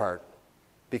large part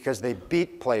because they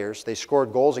beat players, they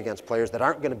scored goals against players that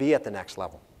aren't going to be at the next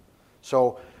level.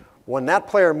 So when that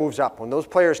player moves up, when those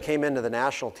players came into the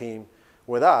national team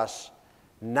with us,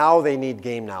 now they need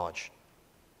game knowledge.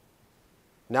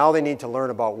 Now they need to learn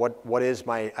about what is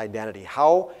my identity.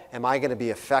 How am I going to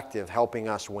be effective helping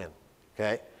us win?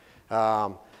 Okay?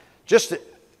 Just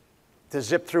to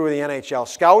zip through the NHL,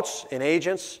 scouts and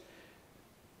agents,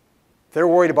 they're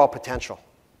worried about potential.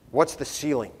 What's the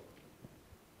ceiling?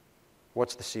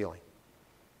 What's the ceiling?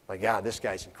 Like, yeah, this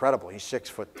guy's incredible. He's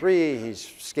 6'3", he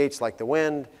skates like the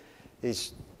wind.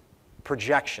 These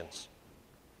projections.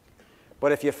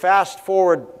 But if you fast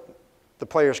forward the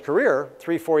player's career,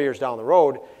 3-4 years down the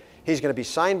road, he's going to be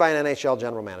signed by an NHL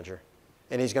general manager,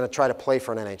 and he's going to try to play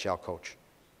for an NHL coach.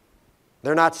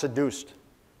 They're not seduced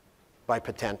by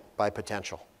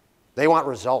potential. They want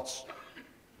results.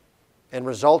 And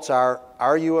results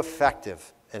are you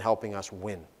effective in helping us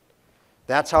win?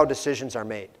 That's how decisions are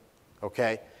made,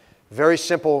 okay? Very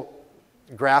simple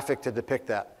graphic to depict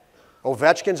that.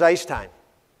 Ovechkin's ice time.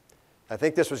 I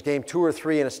think this was game 2 or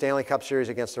 3 in a Stanley Cup series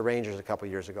against the Rangers a couple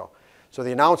years ago. So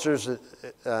the announcers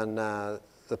on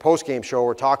the post-game show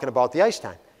were talking about the ice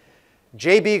time.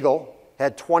 Jay Beagle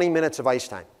had 20 minutes of ice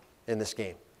time in this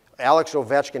game. Alex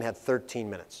Ovechkin had 13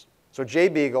 minutes. So Jay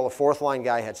Beagle, a fourth-line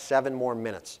guy, had 7 more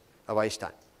minutes of ice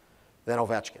time than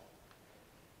Ovechkin.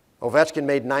 Ovechkin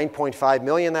made $9.5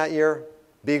 million that year.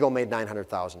 Beagle made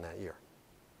 $900,000 that year.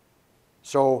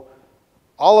 So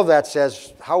all of that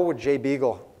says, how would Jay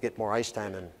Beagle get more ice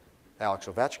time than Alex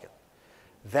Ovechkin?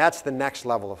 That's the next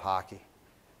level of hockey,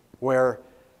 where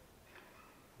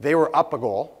they were up a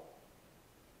goal.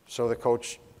 So the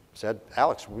coach said,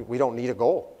 Alex, we don't need a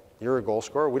goal. You're a goal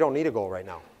scorer. We don't need a goal right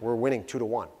now. We're winning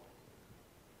 2-1.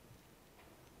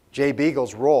 Jay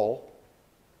Beagle's role,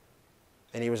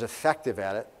 and he was effective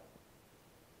at it,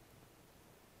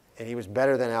 and he was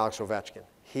better than Alex Ovechkin.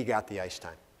 He got the ice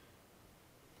time.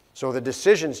 So the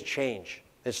decisions change.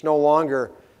 It's no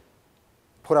longer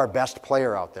put our best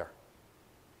player out there.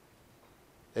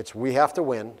 It's we have to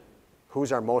win.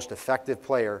 Who's our most effective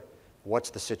player? What's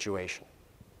the situation?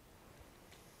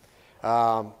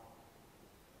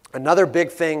 Another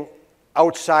big thing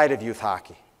outside of youth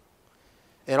hockey.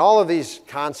 And all of these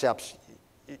concepts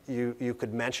you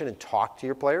could mention and talk to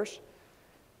your players,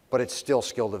 but it's still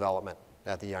skill development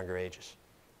at the younger ages.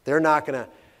 They're not going to,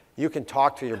 you can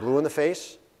talk to your blue in the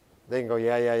face, they can go,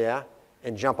 yeah,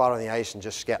 and jump out on the ice and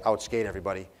just outskate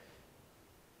everybody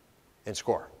and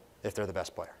score if they're the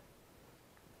best player.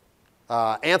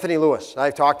 Anthony Lewis.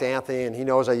 I've talked to Anthony, and he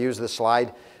knows I use this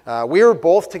slide. We were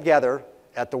both together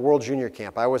at the World Junior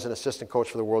Camp. I was an assistant coach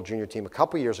for the World Junior team a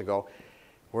couple years ago.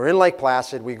 We're in Lake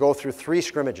Placid. We go through 3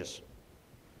 scrimmages.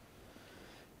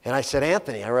 And I said,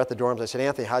 Anthony, I were at the dorms. I said,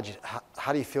 Anthony, how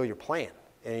do you feel you're playing?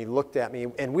 And he looked at me,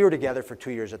 and we were together for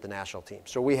 2 years at the national team.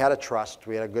 So we had a trust.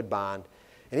 We had a good bond.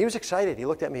 And he was excited. He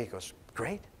looked at me. He goes,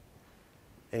 great.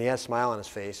 And he had a smile on his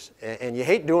face. And you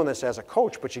hate doing this as a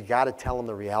coach, but you got to tell him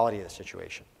the reality of the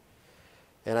situation.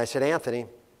 And I said, Anthony,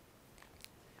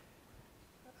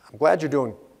 I'm glad you're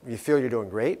doing you feel you're doing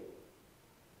great,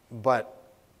 but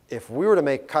if we were to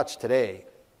make cuts today,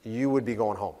 you would be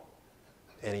going home.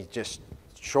 And he just,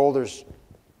 shoulders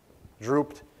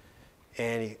drooped,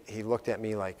 and he looked at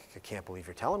me like, I can't believe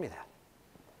you're telling me that.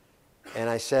 And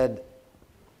I said,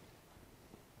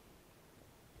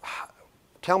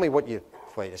 tell me what you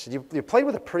played. I said, you played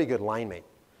with a pretty good line mate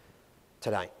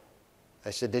tonight. I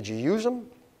said, did you use him,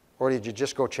 or did you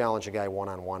just go challenge a guy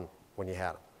one-on-one when you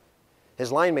had him?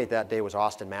 His line mate that day was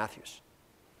Austin Matthews.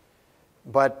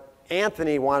 But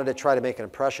Anthony wanted to try to make an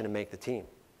impression and make the team.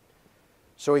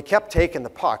 So he kept taking the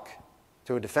puck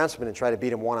to a defenseman and try to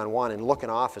beat him one-on-one and looking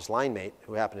off his line mate,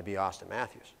 who happened to be Austin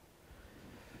Matthews.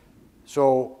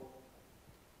 So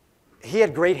he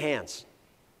had great hands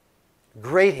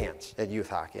at youth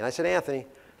hockey. And I said, Anthony,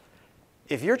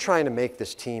 if you're trying to make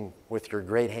this team with your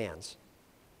great hands,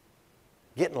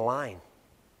 get in line.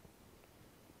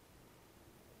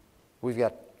 We've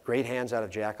got great hands out of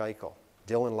Jack Eichel,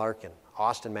 Dylan Larkin,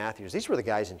 Austin Matthews. These were the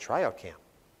guys in tryout camp.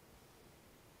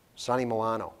 Sonny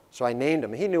Milano. So I named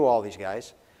him. He knew all these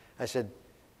guys. I said,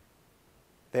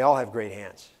 they all have great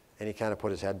hands. And he kind of put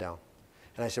his head down.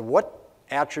 And I said, what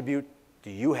attribute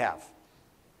do you have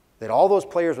that all those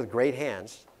players with great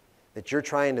hands that you're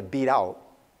trying to beat out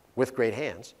with great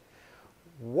hands,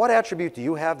 what attribute do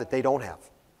you have that they don't have?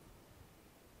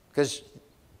 Because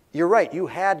you're right, you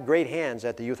had great hands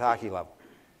at the youth hockey level.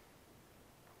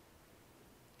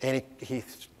 And he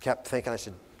kept thinking, I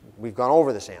said, we've gone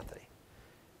over this, Anthony.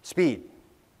 Speed.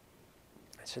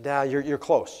 I said, you're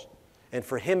close. And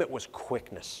for him, it was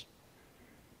quickness.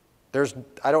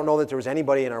 I don't know that there was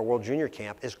anybody in our World Junior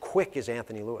camp as quick as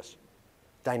Anthony Lewis.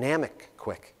 Dynamic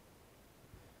quick.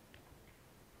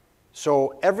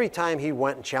 So every time he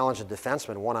went and challenged a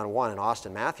defenseman one-on-one and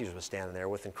Austin Matthews was standing there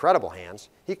with incredible hands,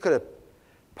 he could have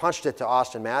punched it to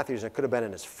Austin Matthews and it could have been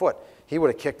in his foot. He would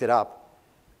have kicked it up.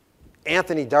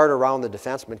 Anthony darted around the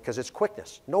defenseman because it's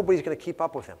quickness. Nobody's going to keep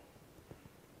up with him.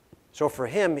 So for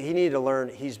him, he needed to learn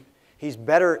he's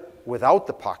better without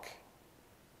the puck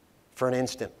for an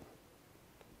instant.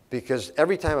 Because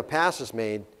every time a pass is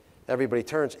made, everybody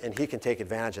turns, and he can take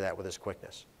advantage of that with his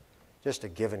quickness. Just a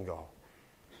give and go.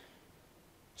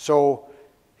 So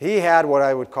he had what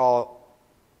I would call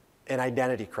an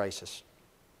identity crisis.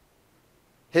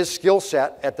 His skill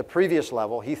set at the previous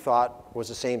level, he thought, was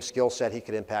the same skill set he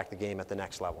could impact the game at the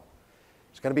next level.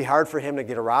 It's going to be hard for him to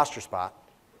get a roster spot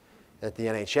at the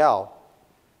NHL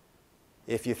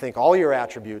if you think all your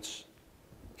attributes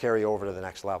carry over to the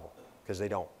next level, because they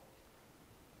don't.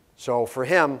 So for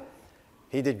him,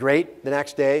 he did great the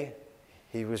next day.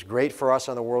 He was great for us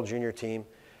on the World Junior team,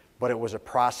 but it was a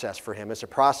process for him. It's a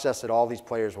process that all these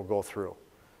players will go through.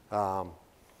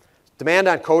 Demand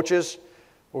on coaches.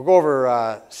 We'll go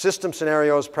over system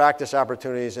scenarios, practice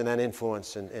opportunities, and then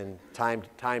influence and time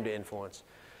to influence.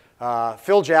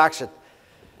 Phil Jackson.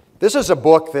 This is a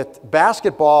book that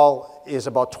basketball is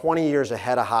about 20 years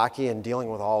ahead of hockey in dealing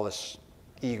with all this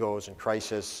egos and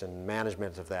crisis and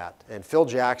management of that. And Phil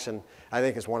Jackson, I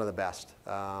think, is one of the best.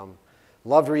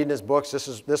 Loved reading his books.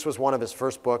 This was one of his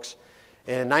first books.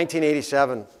 And in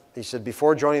 1987, he said,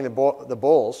 before joining the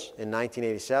Bulls in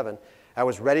 1987, I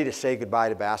was ready to say goodbye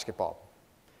to basketball.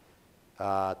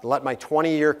 Let my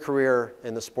 20-year career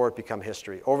in the sport become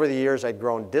history. Over the years, I'd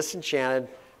grown disenchanted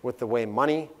with the way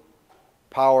money,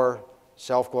 power,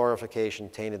 self-glorification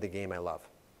tainted the game I love.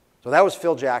 So that was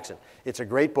Phil Jackson. It's a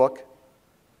great book.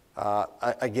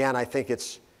 Again, I think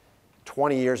it's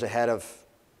 20 years ahead of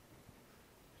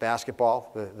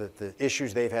basketball, the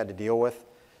issues they've had to deal with.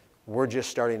 We're just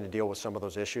starting to deal with some of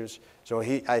those issues. So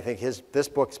I think this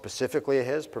book specifically of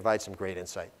his provides some great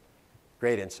insight.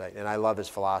 Great insight, and I love his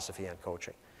philosophy on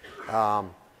coaching.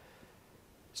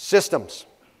 Systems.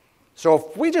 So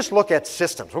if we just look at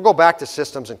systems, we'll go back to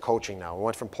systems and coaching now. We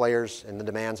went from players and the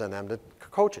demands on them to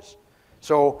coaches.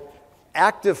 So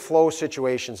active flow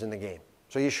situations in the game.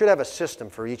 So you should have a system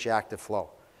for each active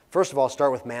flow. First of all,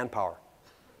 start with manpower.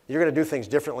 You're going to do things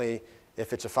differently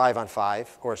if it's a 5-on-5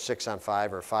 or a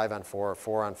 6-on-5 or a 5-on-4 or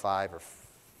 4-on-5 or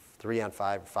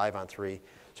 3-on-5 or 5-on-3.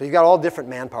 So you've got all different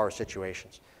manpower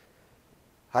situations.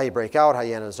 How you break out, how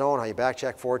you end in zone, how you back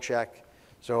check, forecheck.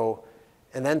 So,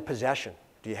 and then possession.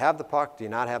 Do you have the puck? Do you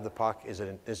not have the puck?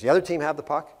 Does the other team have the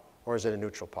puck, or is it a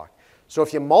neutral puck? So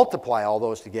if you multiply all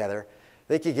those together, I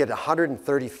think you get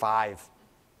 135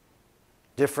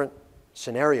 different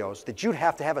scenarios that you'd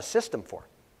have to have a system for.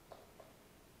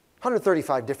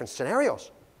 135 different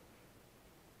scenarios.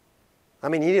 I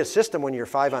mean, you need a system when you're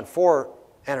 5-on-4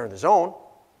 entering the zone,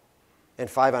 and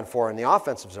 5-on-4 in the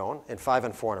offensive zone, and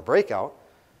 5-on-4 in a breakout.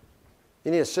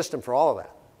 You need a system for all of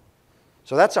that.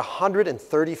 So that's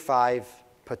 135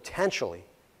 potentially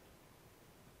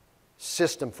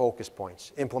system focus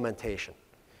points, implementation.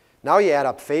 Now you add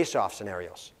up face-off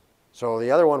scenarios. So the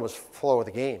other one was flow of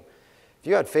the game. If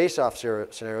you had face-off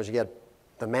scenarios, you get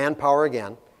the manpower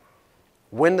again,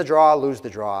 win the draw, lose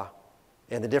the draw,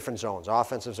 and the different zones,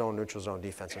 offensive zone, neutral zone,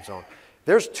 defensive zone.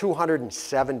 There's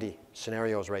 270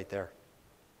 scenarios right there.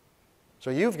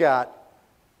 So you've got,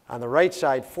 on the right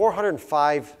side,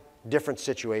 405 different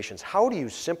situations. How do you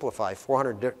simplify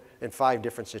 405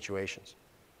 different situations?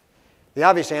 The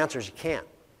obvious answer is you can't.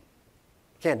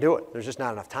 You can't do it. There's just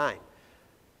not enough time.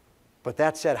 But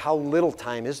that said, how little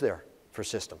time is there for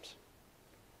systems?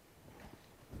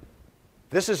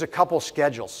 This is a couple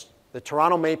schedules. The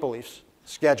Toronto Maple Leafs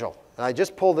schedule. And I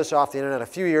just pulled this off the internet a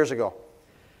few years ago.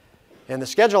 And the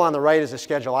schedule on the right is the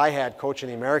schedule I had coaching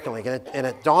the American League. And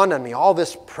it dawned on me, all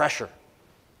this pressure.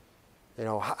 You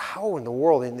know, how in the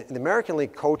world? In the American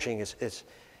League coaching is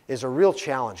a real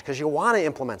challenge because you want to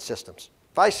implement systems.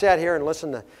 If I sat here and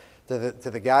listened to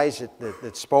the guys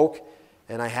that spoke,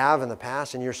 and I have in the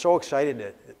past, and you're so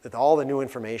excited at all the new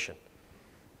information,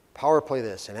 power play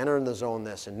this, and enter in the zone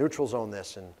this, and neutral zone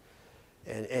this,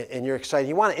 and you're excited.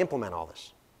 You want to implement all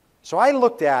this. So I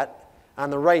looked at, on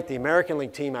the right, the American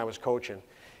League team I was coaching.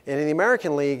 And in the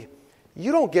American League,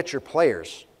 you don't get your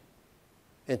players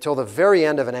until the very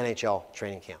end of an NHL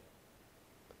training camp.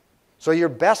 So your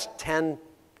best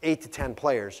 8 to 10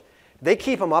 players, they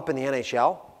keep them up in the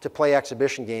NHL to play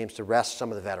exhibition games to rest some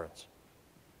of the veterans.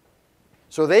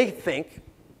 So they think,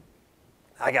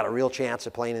 I got a real chance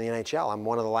of playing in the NHL. I'm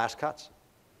one of the last cuts.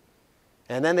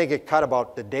 And then they get cut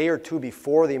about the day or two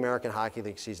before the American Hockey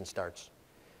League season starts.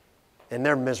 And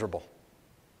they're miserable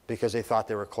because they thought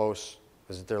they were close.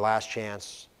 Was it their last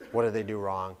chance? What did they do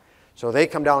wrong? So they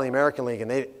come down to the American League,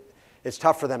 and it's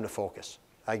tough for them to focus.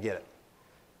 I get it.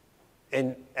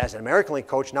 And as an American League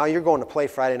coach, now you're going to play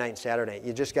Friday night and Saturday.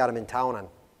 You just got them in town on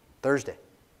Thursday.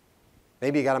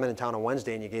 Maybe you got them in town on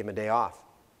Wednesday and you gave them a day off.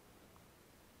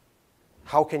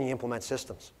 How can you implement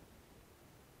systems?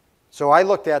 So I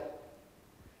looked at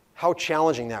how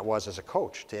challenging that was as a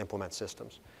coach to implement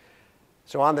systems.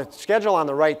 So on the schedule on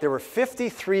the right, there were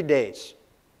 53 days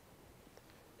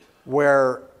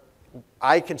where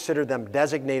I considered them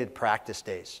designated practice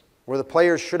days, where the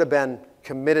players should have been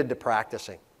committed to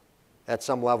practicing at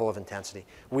some level of intensity.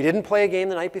 We didn't play a game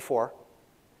the night before,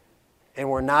 and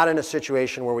we're not in a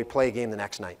situation where we play a game the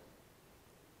next night.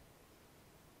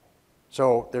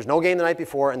 So there's no game the night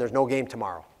before, and there's no game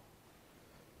tomorrow.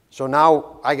 So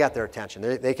now I got their attention.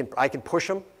 I can push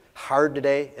them hard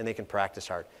today, and they can practice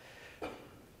hard.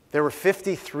 There were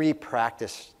 53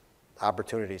 practice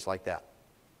opportunities like that.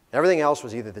 Everything else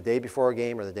was either the day before a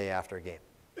game or the day after a game,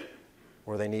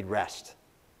 where they need rest.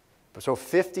 So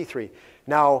 53.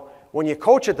 Now, when you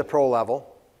coach at the pro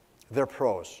level, they're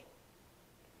pros.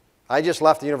 I just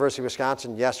left the University of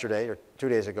Wisconsin yesterday, or 2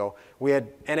 days ago. We had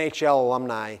NHL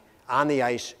alumni on the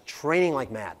ice training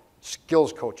like mad,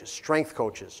 skills coaches, strength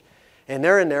coaches, and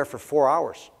they're in there for 4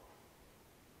 hours.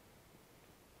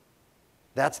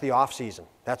 That's the off season.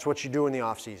 That's what you do in the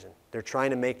off season. They're trying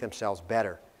to make themselves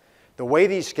better. The way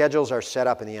these schedules are set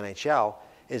up in the NHL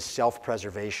is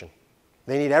self-preservation.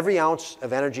 They need every ounce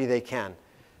of energy they can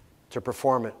to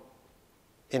perform it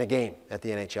in a game at the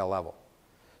NHL level.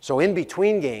 So in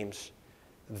between games,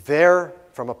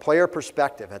 from a player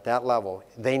perspective at that level,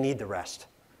 they need the rest.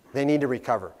 They need to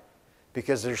recover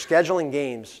because they're scheduling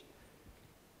games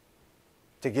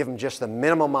to give them just the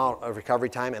minimum amount of recovery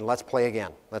time and let's play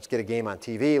again. Let's get a game on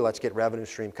TV. Let's get revenue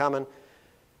stream coming.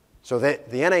 So the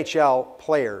NHL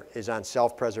player is on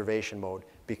self-preservation mode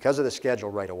because of the schedule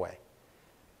right away.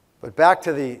 But back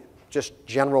to the just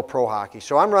general pro hockey.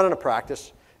 So I'm running a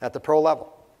practice at the pro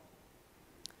level.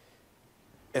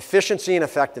 Efficiency and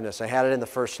effectiveness, I had it in the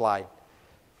first slide.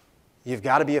 You've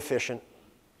got to be efficient,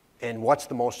 and what's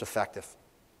the most effective?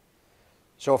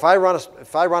 So if I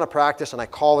run a practice and I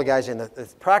call the guys in,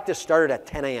 the practice started at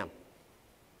 10 a.m.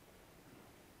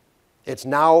 It's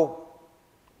now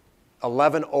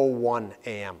 11:01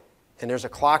 a.m. And there's a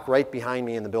clock right behind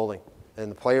me in the building.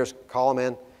 And the players call them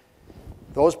in.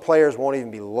 Those players won't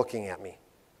even be looking at me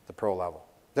at the pro level.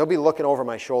 They'll be looking over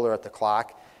my shoulder at the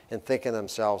clock and thinking to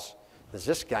themselves, does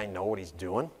this guy know what he's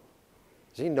doing?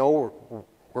 Does he know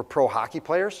we're pro hockey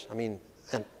players? I mean,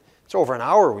 and it's over an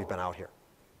hour we've been out here.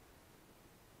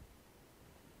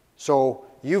 So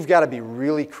you've got to be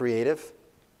really creative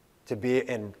to be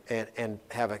and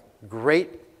have a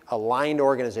great aligned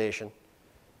organization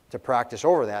to practice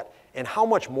over that. And how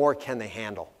much more can they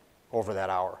handle over that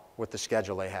hour with the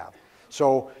schedule they have?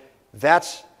 So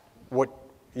that's what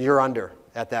you're under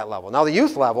at that level. Now the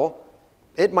youth level,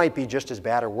 it might be just as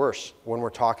bad or worse when we're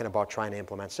talking about trying to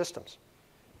implement systems.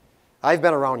 I've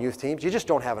been around youth teams. You just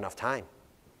don't have enough time.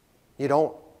 You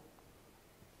don't.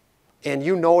 And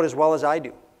you know it as well as I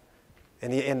do.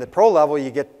 In the pro level,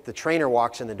 you get the trainer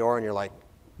walks in the door and you're like,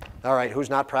 all right, who's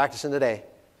not practicing today?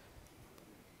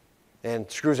 And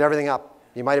screws everything up.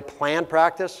 You might have planned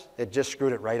practice. It just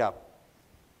screwed it right up.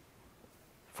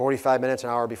 45 minutes,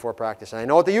 an hour before practice. And I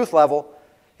know at the youth level,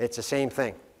 it's the same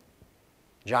thing.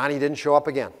 Johnny didn't show up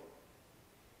again.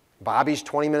 Bobby's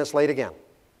 20 minutes late again.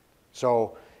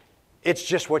 So it's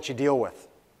just what you deal with.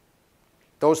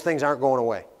 Those things aren't going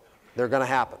away. They're going to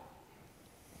happen.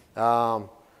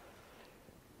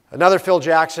 Another Phil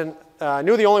Jackson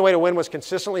knew the only way to win was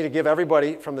consistently to give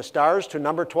everybody from the stars to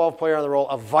number 12 player on the roll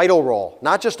a vital role.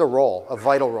 Not just a role, a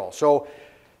vital role. So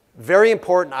very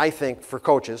important, I think, for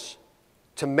coaches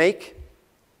to make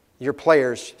your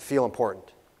players feel important.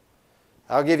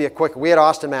 I'll give you a quick, we had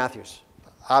Austin Matthews,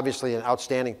 obviously an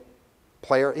outstanding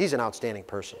player. He's an outstanding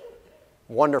person,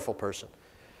 wonderful person.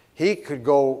 He could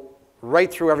go right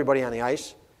through everybody on the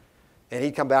ice, and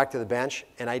he'd come back to the bench,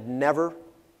 and I'd never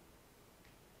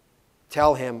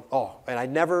tell him, and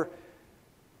I'd never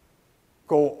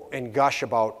go and gush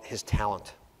about his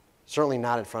talent, certainly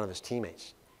not in front of his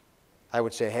teammates. I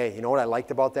would say, hey, you know what I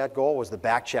liked about that goal was the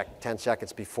back check 10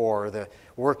 seconds before, or the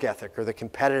work ethic, or the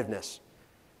competitiveness.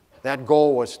 That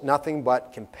goal was nothing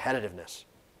but competitiveness.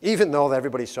 Even though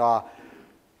everybody saw,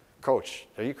 Coach,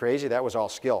 are you crazy? That was all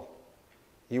skill.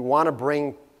 You want to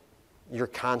bring your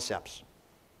concepts,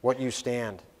 what you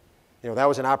stand. You know,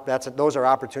 those are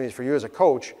opportunities for you as a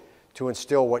coach to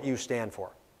instill what you stand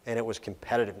for. And it was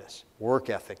competitiveness, work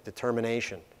ethic,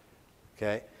 determination.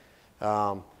 Okay?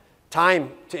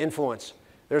 Time to influence.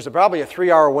 There's probably a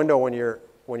 3-hour window when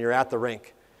you're at the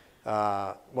rink,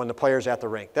 when the player's at the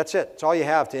rink. That's it. It's all you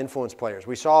have to influence players.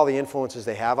 We saw all the influences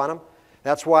they have on them.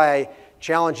 That's why I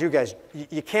challenge you guys.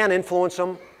 You can't influence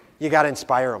them. You got to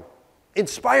inspire them.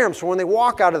 Inspire them so when they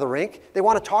walk out of the rink, they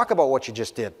want to talk about what you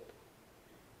just did.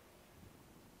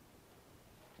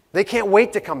 They can't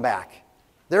wait to come back.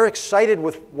 They're excited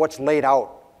with what's laid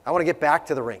out. I want to get back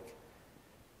to the rink.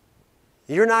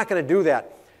 You're not going to do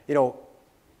that. You know,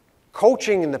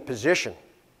 coaching in the position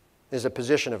is a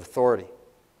position of authority.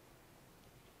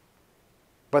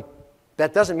 But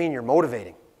that doesn't mean you're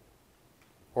motivating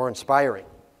or inspiring.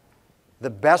 The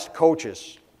best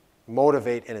coaches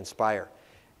motivate and inspire.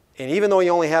 And even though you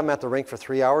only have them at the rink for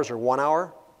 3 hours or 1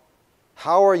 hour,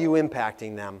 how are you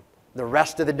impacting them the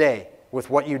rest of the day with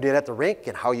what you did at the rink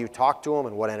and how you talk to them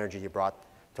and what energy you brought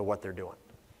to what they're doing?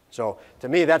 So to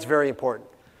me, that's very important.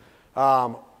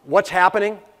 What's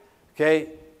happening? Okay,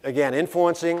 again,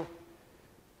 influencing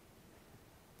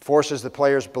forces the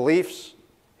player's beliefs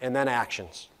and then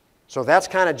actions. So that's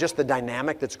kind of just the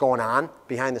dynamic that's going on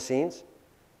behind the scenes.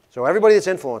 So everybody that's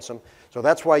influenced them. So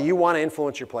that's why you want to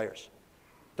influence your players.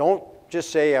 Don't just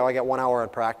say, oh, I got 1 hour on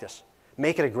practice.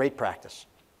 Make it a great practice.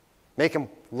 Make them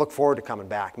look forward to coming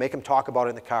back. Make them talk about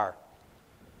it in the car.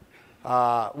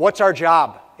 What's our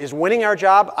job? Is winning our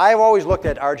job? I've always looked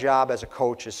at our job as a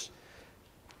coach as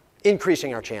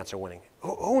increasing our chance of winning.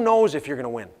 Who knows if you're going to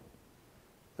win?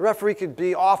 The referee could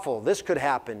be awful. This could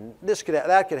happen.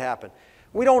 That could happen.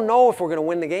 We don't know if we're going to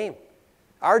win the game.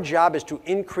 Our job is to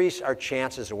increase our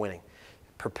chances of winning.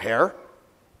 Prepare,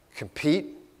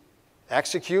 compete,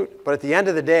 execute. But at the end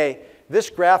of the day, this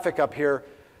graphic up here,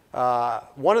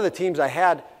 one of the teams I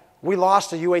had, we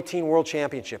lost a U18 World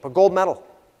Championship, a gold medal.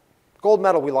 Gold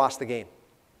medal, we lost the game.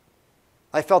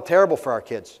 I felt terrible for our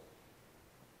kids.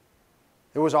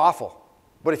 It was awful.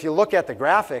 But if you look at the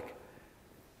graphic,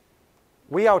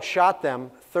 we outshot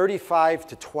them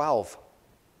 35-12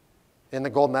 in the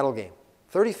gold medal game.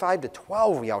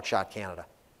 35-12 we outshot Canada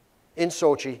in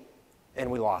Sochi,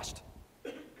 and we lost.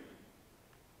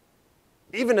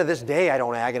 Even to this day, I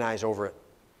don't agonize over it.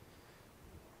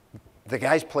 The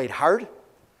guys played hard.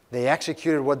 They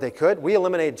executed what they could. We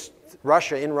eliminated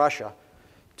Russia in Russia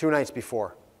 2 nights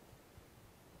before.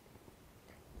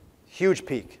 Huge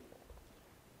peak.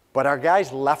 But our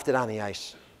guys left it on the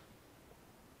ice.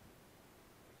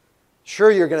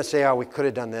 Sure, you're going to say, oh, we could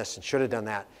have done this and should have done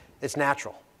that. It's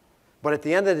natural. But at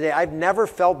the end of the day, I've never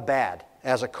felt bad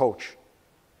as a coach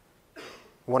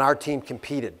when our team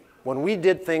competed, when we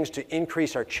did things to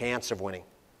increase our chance of winning.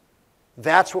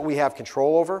 That's what we have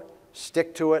control over.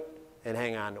 Stick to it and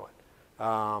hang on to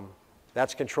it.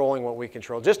 That's controlling what we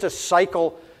control. Just a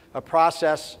cycle, a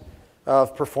process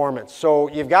of performance. So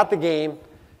you've got the game.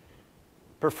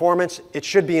 Performance, it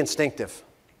should be instinctive.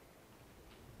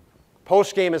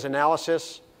 Post-game is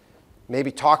analysis.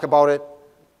 Maybe talk about it.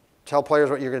 Tell players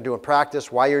what you're going to do in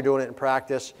practice, why you're doing it in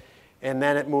practice, and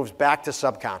then it moves back to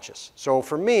subconscious. So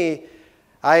for me,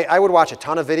 I would watch a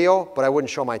ton of video, but I wouldn't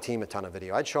show my team a ton of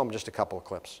video. I'd show them just a couple of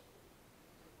clips.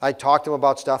 I'd talk to them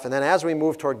about stuff, and then as we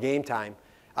moved toward game time,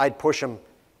 I'd push them.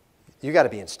 You got to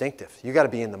be instinctive. You got to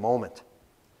be in the moment.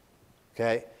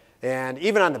 Okay? And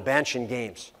even on the bench in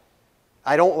games,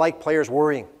 I don't like players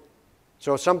worrying.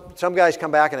 So some guys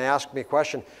come back and ask me a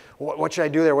question, what should I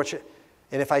do there?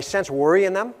 And if I sense worry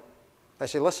in them, I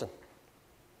say, listen,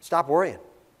 stop worrying.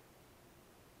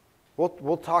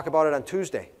 We'll talk about it on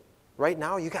Tuesday. Right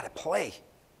now, you got to play.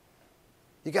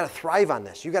 You got to thrive on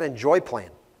this. You got to enjoy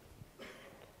playing.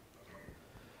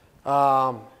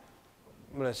 I'm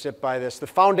going to sit by this. The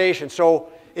foundation.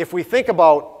 So if we think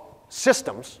about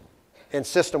systems and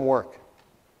system work,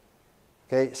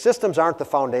 okay, systems aren't the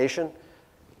foundation.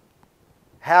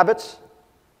 Habits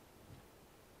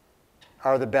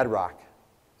are the bedrock.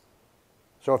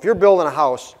 So if you're building a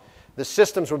house, the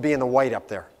systems would be in the white up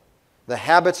there. The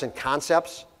habits and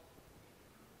concepts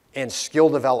and skill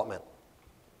development.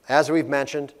 As we've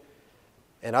mentioned,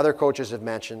 and other coaches have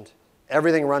mentioned,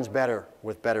 everything runs better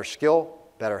with better skill,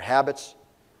 better habits,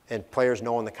 and players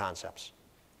knowing the concepts.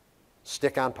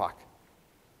 Stick on puck.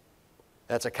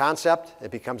 That's a concept, it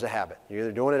becomes a habit. You're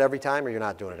either doing it every time or you're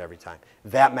not doing it every time.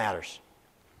 That matters.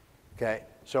 Okay?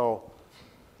 So,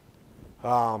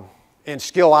 and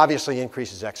skill obviously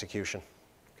increases execution.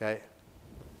 Okay?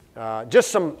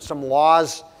 Just some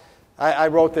laws. I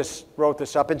wrote this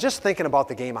up, and just thinking about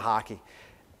the game of hockey.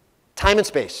 Time and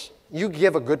space. You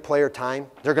give a good player time,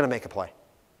 they're going to make a play.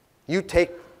 You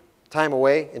take time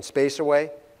away and space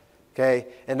away, okay?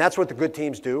 And that's what the good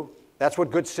teams do. That's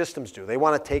what good systems do. They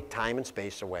want to take time and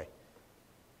space away.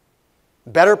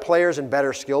 Better players and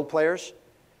better skilled players,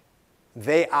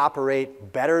 they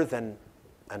operate better than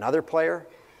another player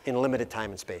in limited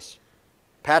time and space.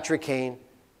 Patrick Kane,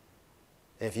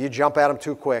 if you jump at him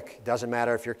too quick, doesn't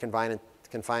matter if you're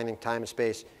confining time and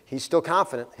space, he's still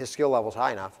confident, his skill level's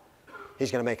high enough,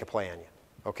 he's going to make a play on you,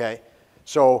 okay?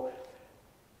 So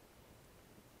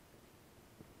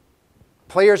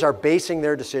players are basing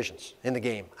their decisions in the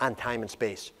game on time and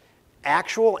space,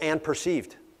 actual and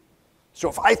perceived. So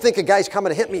if I think a guy's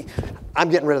coming to hit me, I'm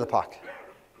getting rid of the puck.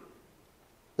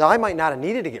 Now, I might not have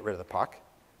needed to get rid of the puck.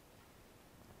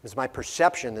 It's my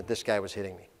perception that this guy was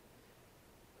hitting me.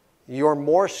 You're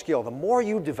more skilled. The more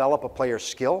you develop a player's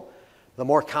skill, the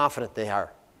more confident they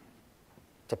are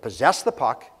to possess the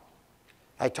puck.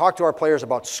 I talk to our players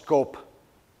about scope.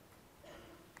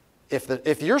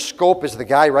 If your scope is the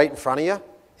guy right in front of you,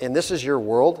 and this is your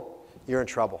world, you're in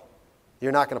trouble.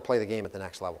 You're not going to play the game at the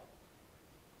next level.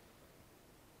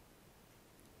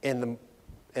 And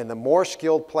the more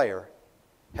skilled player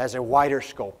has a wider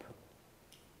scope.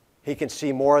 He can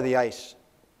see more of the ice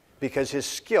because his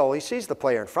skill, he sees the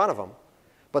player in front of him,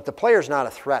 but the player's not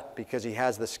a threat because he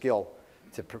has the skill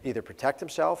to either protect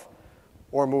himself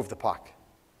or move the puck.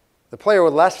 The player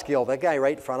with less skill, that guy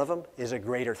right in front of him, is a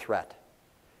greater threat.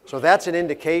 So that's an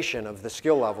indication of the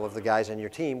skill level of the guys in your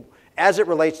team as it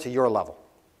relates to your level.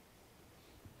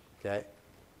 Okay?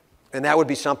 And that would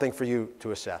be something for you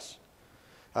to assess.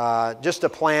 Just a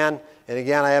plan, and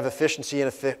again, I have efficiency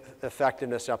and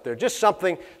effectiveness up there. Just some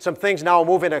things now.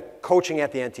 We'll move into coaching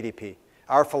at the NTDP.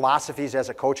 Our philosophies as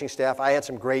a coaching staff, I had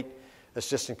some great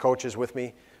assistant coaches with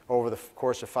me over the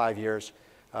course of 5 years.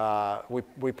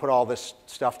 We put all this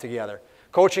stuff together.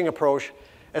 Coaching approach,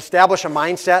 establish a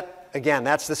mindset. Again,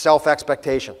 that's the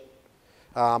self-expectation.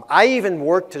 I even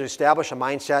worked to establish a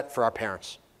mindset for our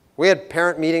parents. We had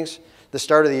parent meetings the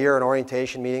start of the year, an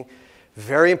orientation meeting.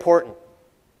 Very important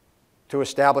to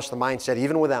establish the mindset,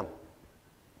 even with them.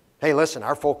 Hey, listen,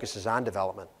 our focus is on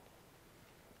development,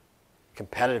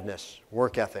 competitiveness,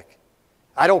 work ethic.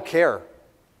 I don't care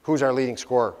who's our leading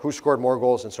scorer, who scored more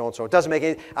goals and so and so. It doesn't make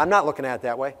any, I'm not looking at it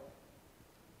that way.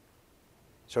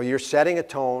 So you're setting a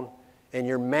tone and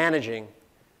you're managing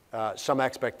some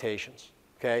expectations,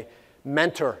 okay?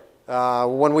 Mentor.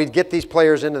 When we get these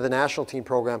players into the national team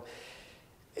program,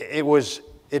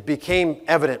 it became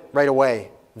evident right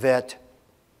away that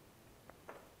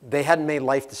they hadn't made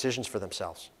life decisions for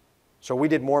themselves. So we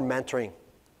did more mentoring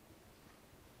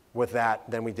with that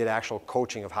than we did actual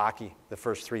coaching of hockey the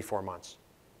first 3-4 months.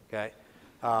 Okay?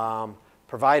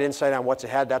 Provide insight on what's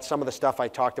ahead. That's some of the stuff I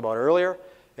talked about earlier.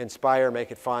 Inspire,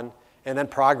 make it fun, and then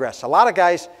progress. A lot of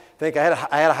guys think, I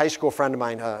had a high school friend of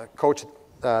mine, coach,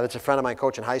 that's a friend of mine,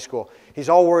 coach in high school. He's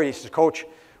all worried. He says, Coach,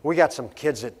 we got some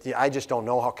kids that I just don't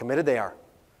know how committed they are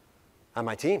on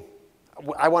my team.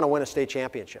 I want to win a state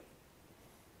championship.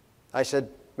 I said,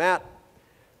 Matt,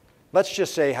 let's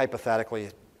just say hypothetically,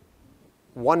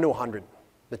 1 to 100.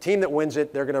 The team that wins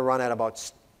it, they're going to run at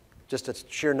about, just a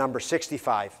sheer number,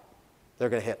 65. They're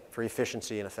going to hit for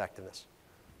efficiency and effectiveness.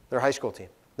 They're a high school team.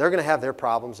 They're going to have their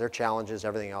problems, their challenges,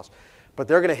 everything else. But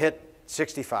they're going to hit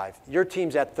 65. Your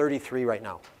team's at 33 right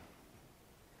now.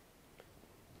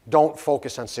 Don't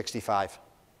focus on 65.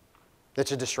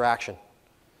 It's a distraction.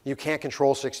 You can't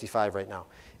control 65 right now.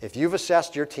 If you've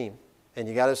assessed your team, and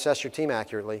you got to assess your team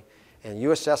accurately, and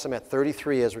you assess them at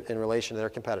 33 as in relation to their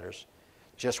competitors,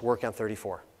 just work on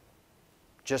 34.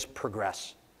 Just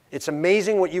progress. It's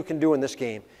amazing what you can do in this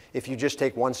game if you just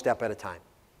take one step at a time.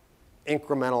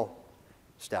 Incremental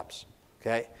steps,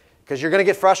 okay? Because you're going to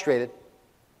get frustrated,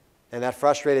 and that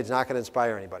frustrated is not going to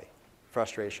inspire anybody.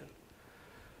 Frustration.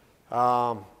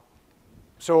 So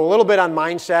a little bit on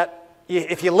mindset.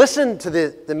 If you listen to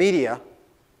the media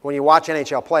when you watch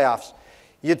NHL playoffs,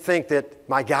 you'd think that,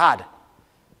 my God,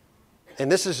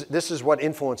 and this is what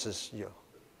influences you.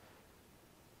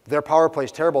 Their power play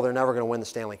is terrible. They're never going to win the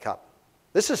Stanley Cup.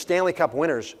 This is Stanley Cup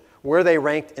winners, where they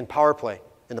ranked in power play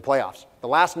in the playoffs. The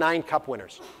last 9 Cup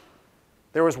winners.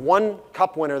 There was one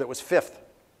Cup winner that was 5th.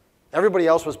 Everybody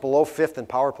else was below 5th in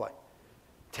power play.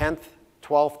 10th,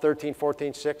 12th, 13th,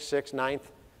 14th, 6th, 6th, 9th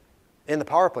in the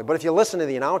power play. But if you listen to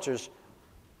the announcers,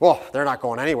 well, they're not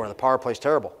going anywhere. The power play's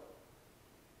terrible.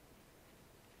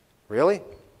 Really?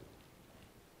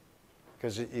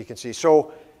 Because you can see.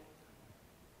 So,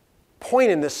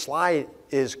 point in this slide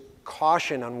is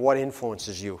caution on what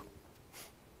influences you.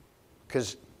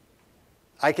 Because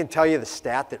I can tell you the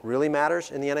stat that really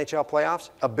matters in the NHL playoffs,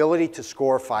 ability to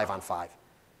score 5-on-5.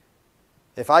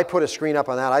 If I put a screen up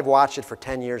on that, I've watched it for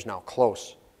 10 years now,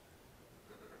 close.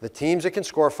 The teams that can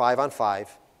score 5-on-5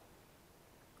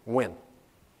 win.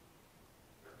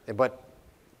 But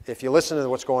if you listen to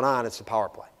what's going on, it's the power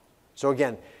play. So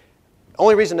again, the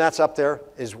only reason that's up there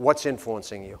is what's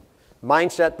influencing you.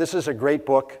 Mindset, this is a great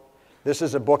book. This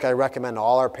is a book I recommend to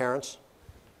all our parents.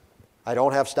 I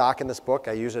don't have stock in this book.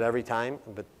 I use it every time.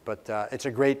 But it's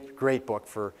a great, great book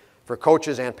for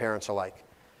coaches and parents alike.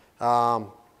 The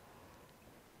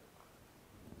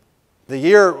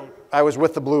year I was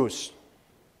with the Blues,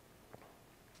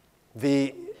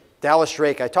 the Dallas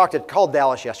Drake, called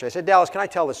Dallas yesterday. I said, Dallas, can I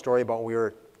tell this story about when we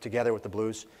were together with the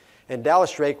Blues? And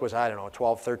Dallas Drake was, I don't know, a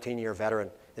 12, 13-year veteran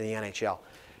in the NHL.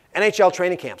 NHL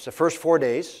training camps, the first 4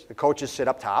 days, the coaches sit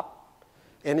up top.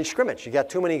 And in scrimmage, you got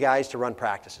too many guys to run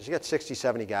practices. You got 60,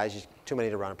 70 guys, too many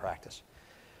to run a practice.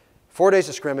 4 days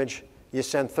of scrimmage, you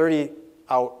send 30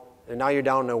 out, and now you're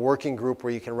down in a working group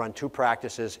where you can run 2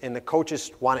 practices, and the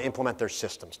coaches want to implement their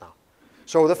systems now.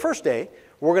 So the first day,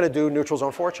 we're going to do neutral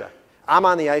zone forecheck. I'm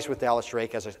on the ice with Dallas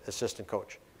Drake as an assistant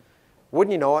coach.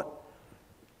 Wouldn't you know it?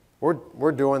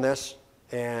 We're doing this,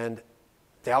 and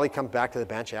Dally comes back to the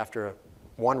bench after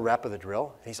one rep of the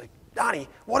drill, and he's like, Donnie,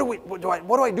 what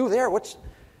do I do there?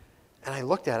 And I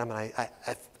looked at him, and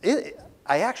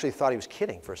I actually thought he was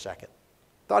kidding for a second.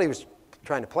 Thought he was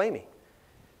trying to play me.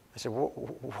 I said,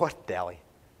 what, Dally?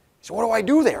 He said, what do I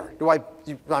do there?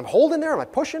 I'm holding there? Am I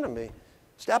pushing? Am I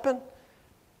stepping?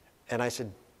 And I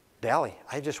said, Dally,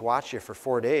 I just watched you for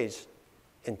 4 days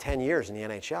in 10 years in the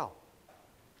NHL.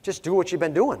 Just do what you've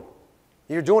been doing.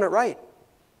 You're doing it right.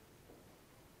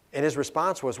 And his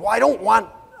response was, well, I don't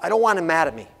want him mad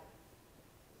at me,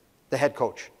 the head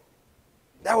coach.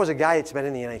 That was a guy that's been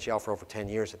in the NHL for over 10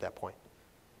 years at that point.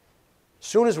 As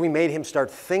soon as we made him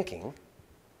start thinking,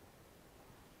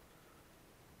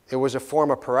 it was a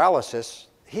form of paralysis.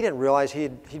 He didn't realize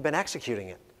he'd been executing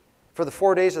it. For the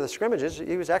 4 days of the scrimmages,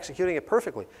 he was executing it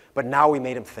perfectly. But now we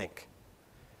made him think.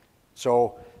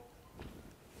 So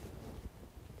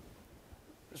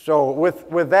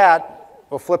with that,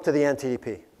 we'll flip to the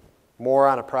NTDP. More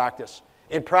on a practice.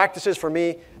 In practices, for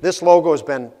me, this logo has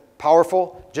been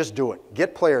powerful. Just do it.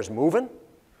 Get players moving.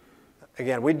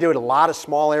 Again, we do it a lot of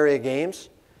small area games.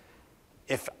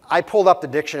 If I pulled up the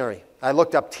dictionary, I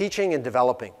looked up teaching and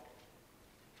developing.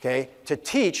 Okay? To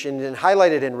teach, and then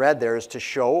highlighted in red there, is to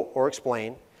show or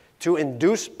explain. To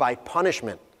induce by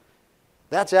punishment.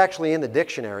 That's actually in the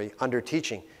dictionary under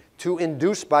teaching. To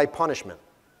induce by punishment.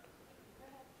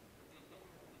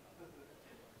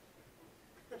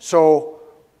 So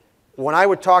when I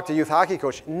would talk to youth hockey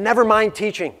coach, never mind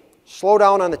teaching. Slow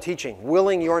down on the teaching,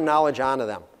 willing your knowledge onto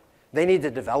them. They need to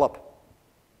develop.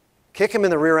 Kick them in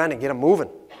the rear end and get them moving.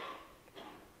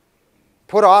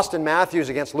 Put Austin Matthews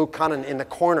against Luke Cunnan in the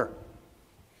corner.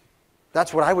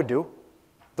 That's what I would do.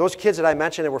 Those kids that I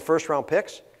mentioned that were first-round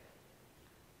picks,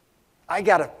 I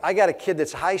got a kid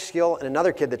that's high skill and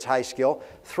another kid that's high skill.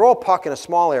 Throw a puck in a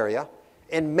small area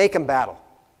and make them battle.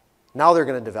 Now they're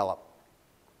going to develop.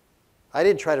 I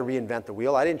didn't try to reinvent the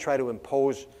wheel. I didn't try to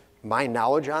impose my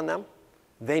knowledge on them.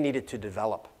 They needed to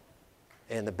develop.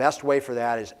 And the best way for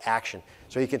that is action.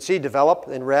 So you can see develop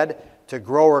in red, to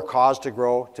grow or cause to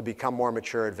grow, to become more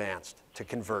mature, advanced, to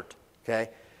convert, okay?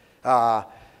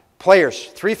 Players,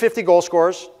 350 goal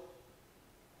scorers.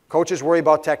 Coaches worry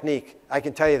about technique. I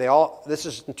can tell you this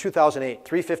is in 2008,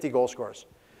 350 goal scorers.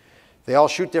 They all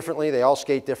shoot differently, they all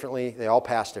skate differently, they all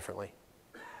pass differently.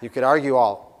 You could argue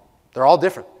they're all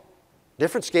different.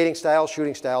 Different skating styles,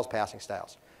 shooting styles, passing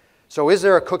styles. So is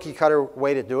there a cookie cutter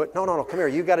way to do it? No, come here,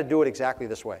 you got to do it exactly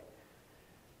this way.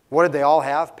 What did they all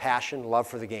have? Passion, love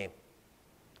for the game.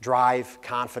 Drive,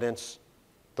 confidence.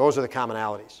 Those are the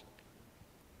commonalities.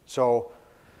 So,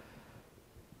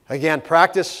 again,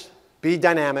 practice, be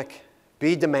dynamic,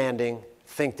 be demanding,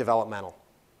 think developmental.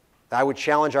 I would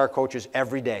challenge our coaches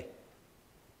every day.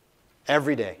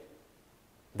 Every day.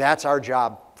 That's our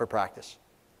job for practice.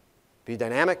 Be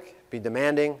dynamic, be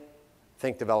demanding,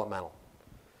 think developmental.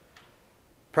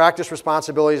 Practice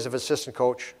responsibilities of assistant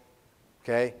coach.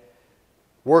 Okay?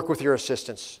 Work with your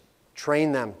assistants.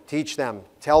 Train them, teach them,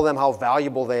 tell them how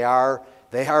valuable they are.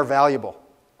 They are valuable,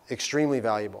 extremely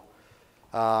valuable.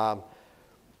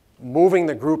 Moving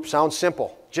the group sounds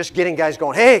simple. Just getting guys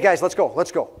going, hey guys, let's go,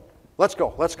 let's go, let's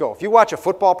go, let's go. If you watch a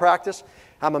football practice,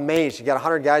 I'm amazed. You got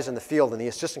 100 guys in the field, and the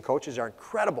assistant coaches are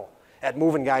incredible at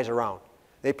moving guys around.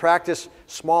 They practice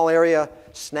small area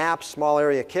snaps, small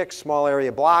area kicks, small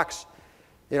area blocks.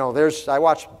 You know, I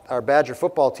watched our Badger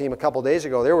football team a couple days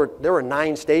ago. There were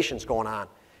 9 stations going on.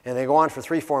 And they go on for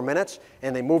 3-4 minutes,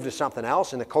 and they move to something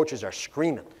else, and the coaches are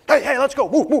screaming, hey, let's go,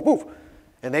 move, move, move.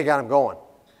 And they got them going.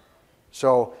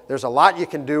 So there's a lot you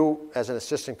can do as an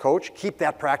assistant coach. Keep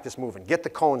that practice moving. Get the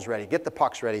cones ready. Get the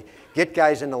pucks ready. Get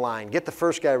guys in the line. Get the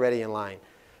first guy ready in line.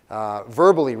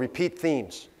 Verbally, repeat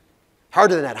themes.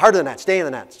 Harder than that, harder than that. Stay in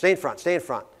the net. Stay in front, stay in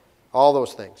front. All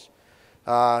those things.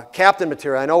 Captain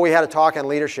material. I know we had a talk on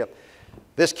leadership.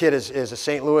 This kid is a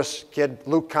St. Louis kid,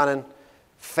 Luke Cunnin.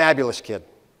 Fabulous kid.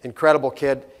 Incredible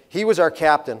kid. He was our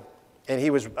captain, and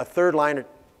he was a third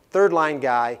line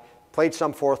guy, played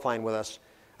some fourth line with us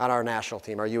on our national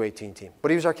team, our U18 team.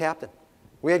 But he was our captain.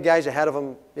 We had guys ahead of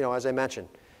him, you know, as I mentioned,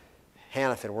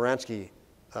 Hanifin, Werenski,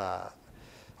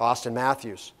 Austin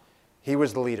Matthews. He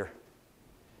was the leader.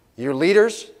 Your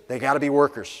leaders, they got to be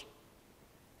workers.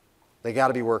 They got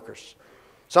to be workers.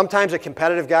 Sometimes a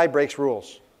competitive guy breaks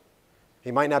rules. He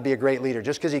might not be a great leader.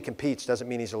 Just because he competes doesn't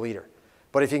mean he's a leader.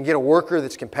 But if you can get a worker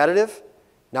that's competitive,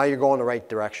 now you're going the right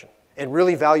direction. And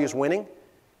really values winning,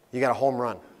 you got a home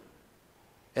run.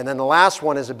 And then the last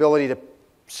one is ability to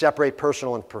separate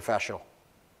personal and professional.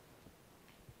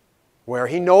 Where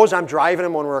he knows I'm driving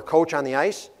him when we're a coach on the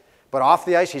ice, but off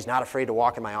the ice, he's not afraid to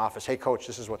walk in my office. Hey, coach,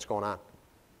 this is what's going on.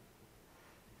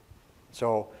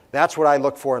 So that's what I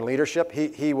look for in leadership.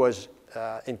 He was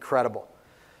incredible.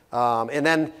 And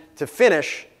then to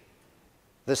finish,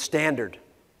 the standard.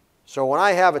 So when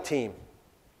I have a team,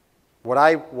 what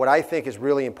I think is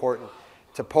really important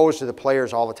to pose to the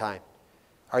players all the time,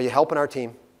 are you helping our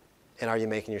team, and are you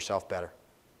making yourself better?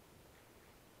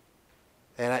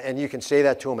 And you can say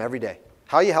that to them every day.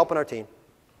 How are you helping our team?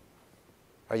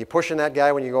 Are you pushing that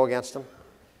guy when you go against him?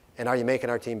 And are you making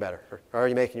our team better? Or are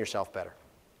you making yourself better?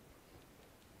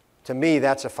 To me,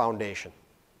 that's a foundation.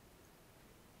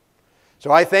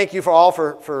 So I thank you all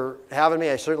for having me.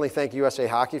 I certainly thank USA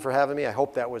Hockey for having me. I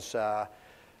hope that was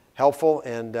helpful,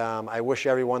 and I wish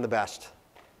everyone the best.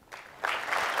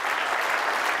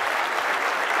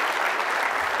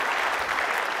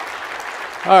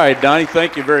 All right, Donnie,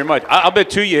 thank you very much. I'll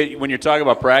bet to you, when you're talking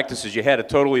about practices, you had a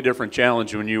totally different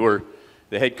challenge when you were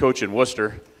the head coach in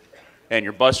Worcester, and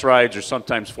your bus rides are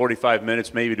sometimes 45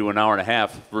 minutes, maybe to an hour and a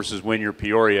half, versus when you're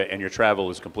Peoria and your travel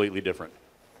is completely different.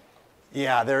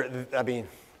 Yeah, I mean,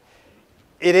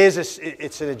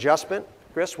 it's an adjustment,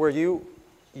 Chris, where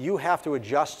you have to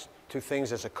adjust to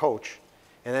things as a coach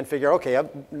and then figure, okay,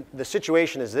 the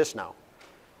situation is this now.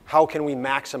 How can we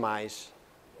maximize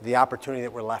the opportunity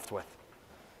that we're left with?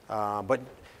 But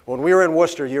when we were in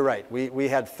Worcester, you're right. We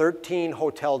had 13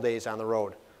 hotel days on the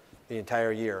road the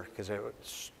entire year because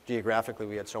geographically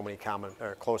we had so many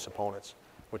close opponents,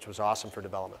 which was awesome for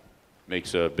development.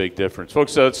 Makes a big difference.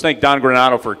 Folks, let's thank Don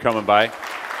Granato for coming by.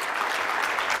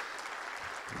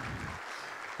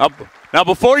 Now,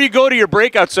 before you go to your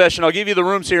breakout session, I'll give you the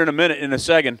rooms here in a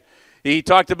second. He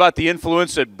talked about the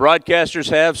influence that broadcasters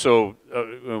have, so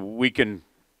we can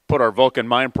put our Vulcan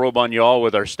mind probe on you all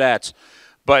with our stats.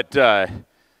 But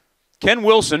Ken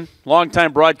Wilson,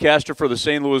 longtime broadcaster for the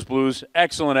St. Louis Blues,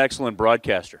 excellent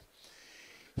broadcaster.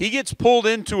 He gets pulled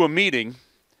into a meeting.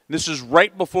 This is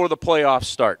right before the playoffs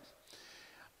start.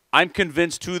 I'm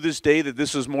convinced to this day that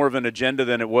this is more of an agenda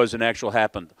than it was an actual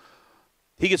happened.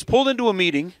 He gets pulled into a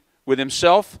meeting with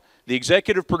himself, the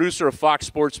executive producer of Fox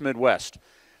Sports Midwest.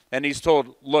 and he's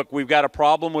told, look, we've got a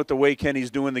problem with the way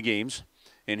Kenny's doing the games,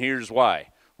 and here's why.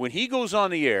 When he goes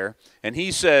on the air and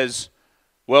he says,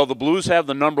 well, the Blues have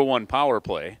the #1 power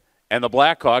play, and the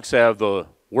Blackhawks have the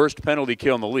worst penalty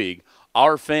kill in the league,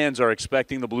 our fans are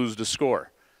expecting the Blues to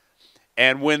score.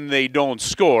 And when they don't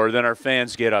score, then our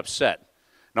fans get upset.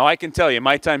 Now, I can tell you,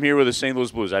 my time here with the St. Louis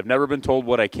Blues, I've never been told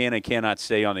what I can and cannot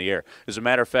say on the air. As a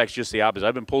matter of fact, it's just the opposite.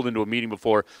 I've been pulled into a meeting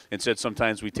before and said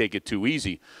sometimes we take it too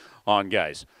easy on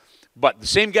guys. But the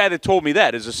same guy that told me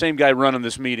that is the same guy running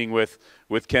this meeting with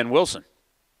Ken Wilson.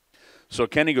 So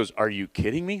Kenny goes, are you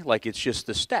kidding me? Like, it's just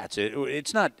the stats.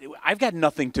 It's not – I've got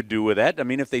nothing to do with that. I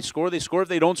mean, if they score, they score. If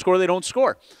they don't score, they don't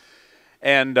score.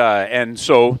 And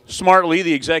so, smartly,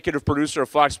 the executive producer of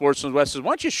Fox Sports West says,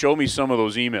 why don't you show me some of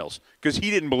those emails? Because he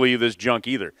didn't believe this junk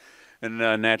either. And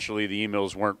naturally, the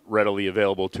emails weren't readily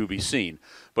available to be seen.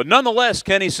 But nonetheless,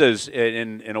 Kenny says,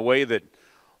 in a way that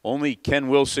only Ken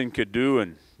Wilson could do,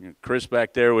 and Chris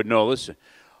back there would know, listen,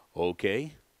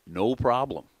 okay, no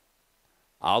problem.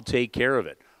 I'll take care of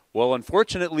it. Well,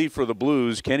 unfortunately for the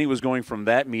Blues, Kenny was going from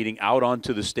that meeting out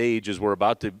onto the stage as we're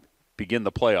about to begin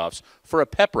the playoffs for a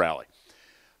pep rally.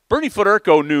 Bernie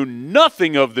Federko knew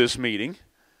nothing of this meeting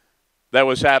that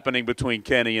was happening between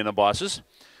Kenny and the bosses.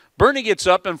 Bernie gets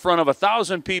up in front of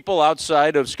 1,000 people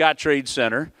outside of Scottrade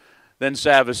Center, then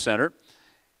Savas Center,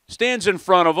 stands in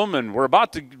front of them, and we're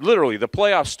about to, literally, the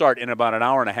playoffs start in about an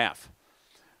hour and a half.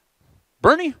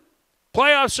 Bernie,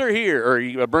 playoffs are here.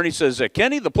 Or Bernie says,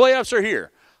 Kenny, the playoffs are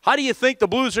here. How do you think the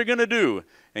Blues are going to do?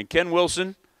 And Ken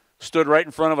Wilson stood right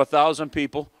in front of 1,000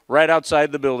 people, right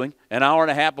outside the building, an hour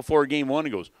and a half before game one,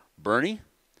 and goes, Bernie,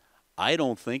 I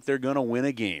don't think they're going to win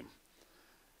a game.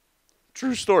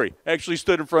 True story. Actually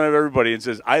stood in front of everybody and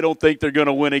says, I don't think they're going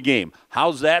to win a game.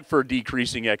 How's that for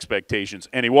decreasing expectations?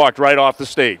 And he walked right off the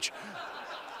stage.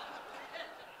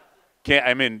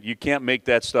 You can't make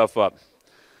that stuff up.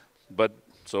 But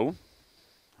so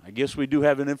I guess we do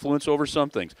have an influence over some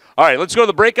things. All right, let's go to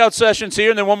the breakout sessions here,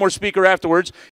 and then one more speaker afterwards.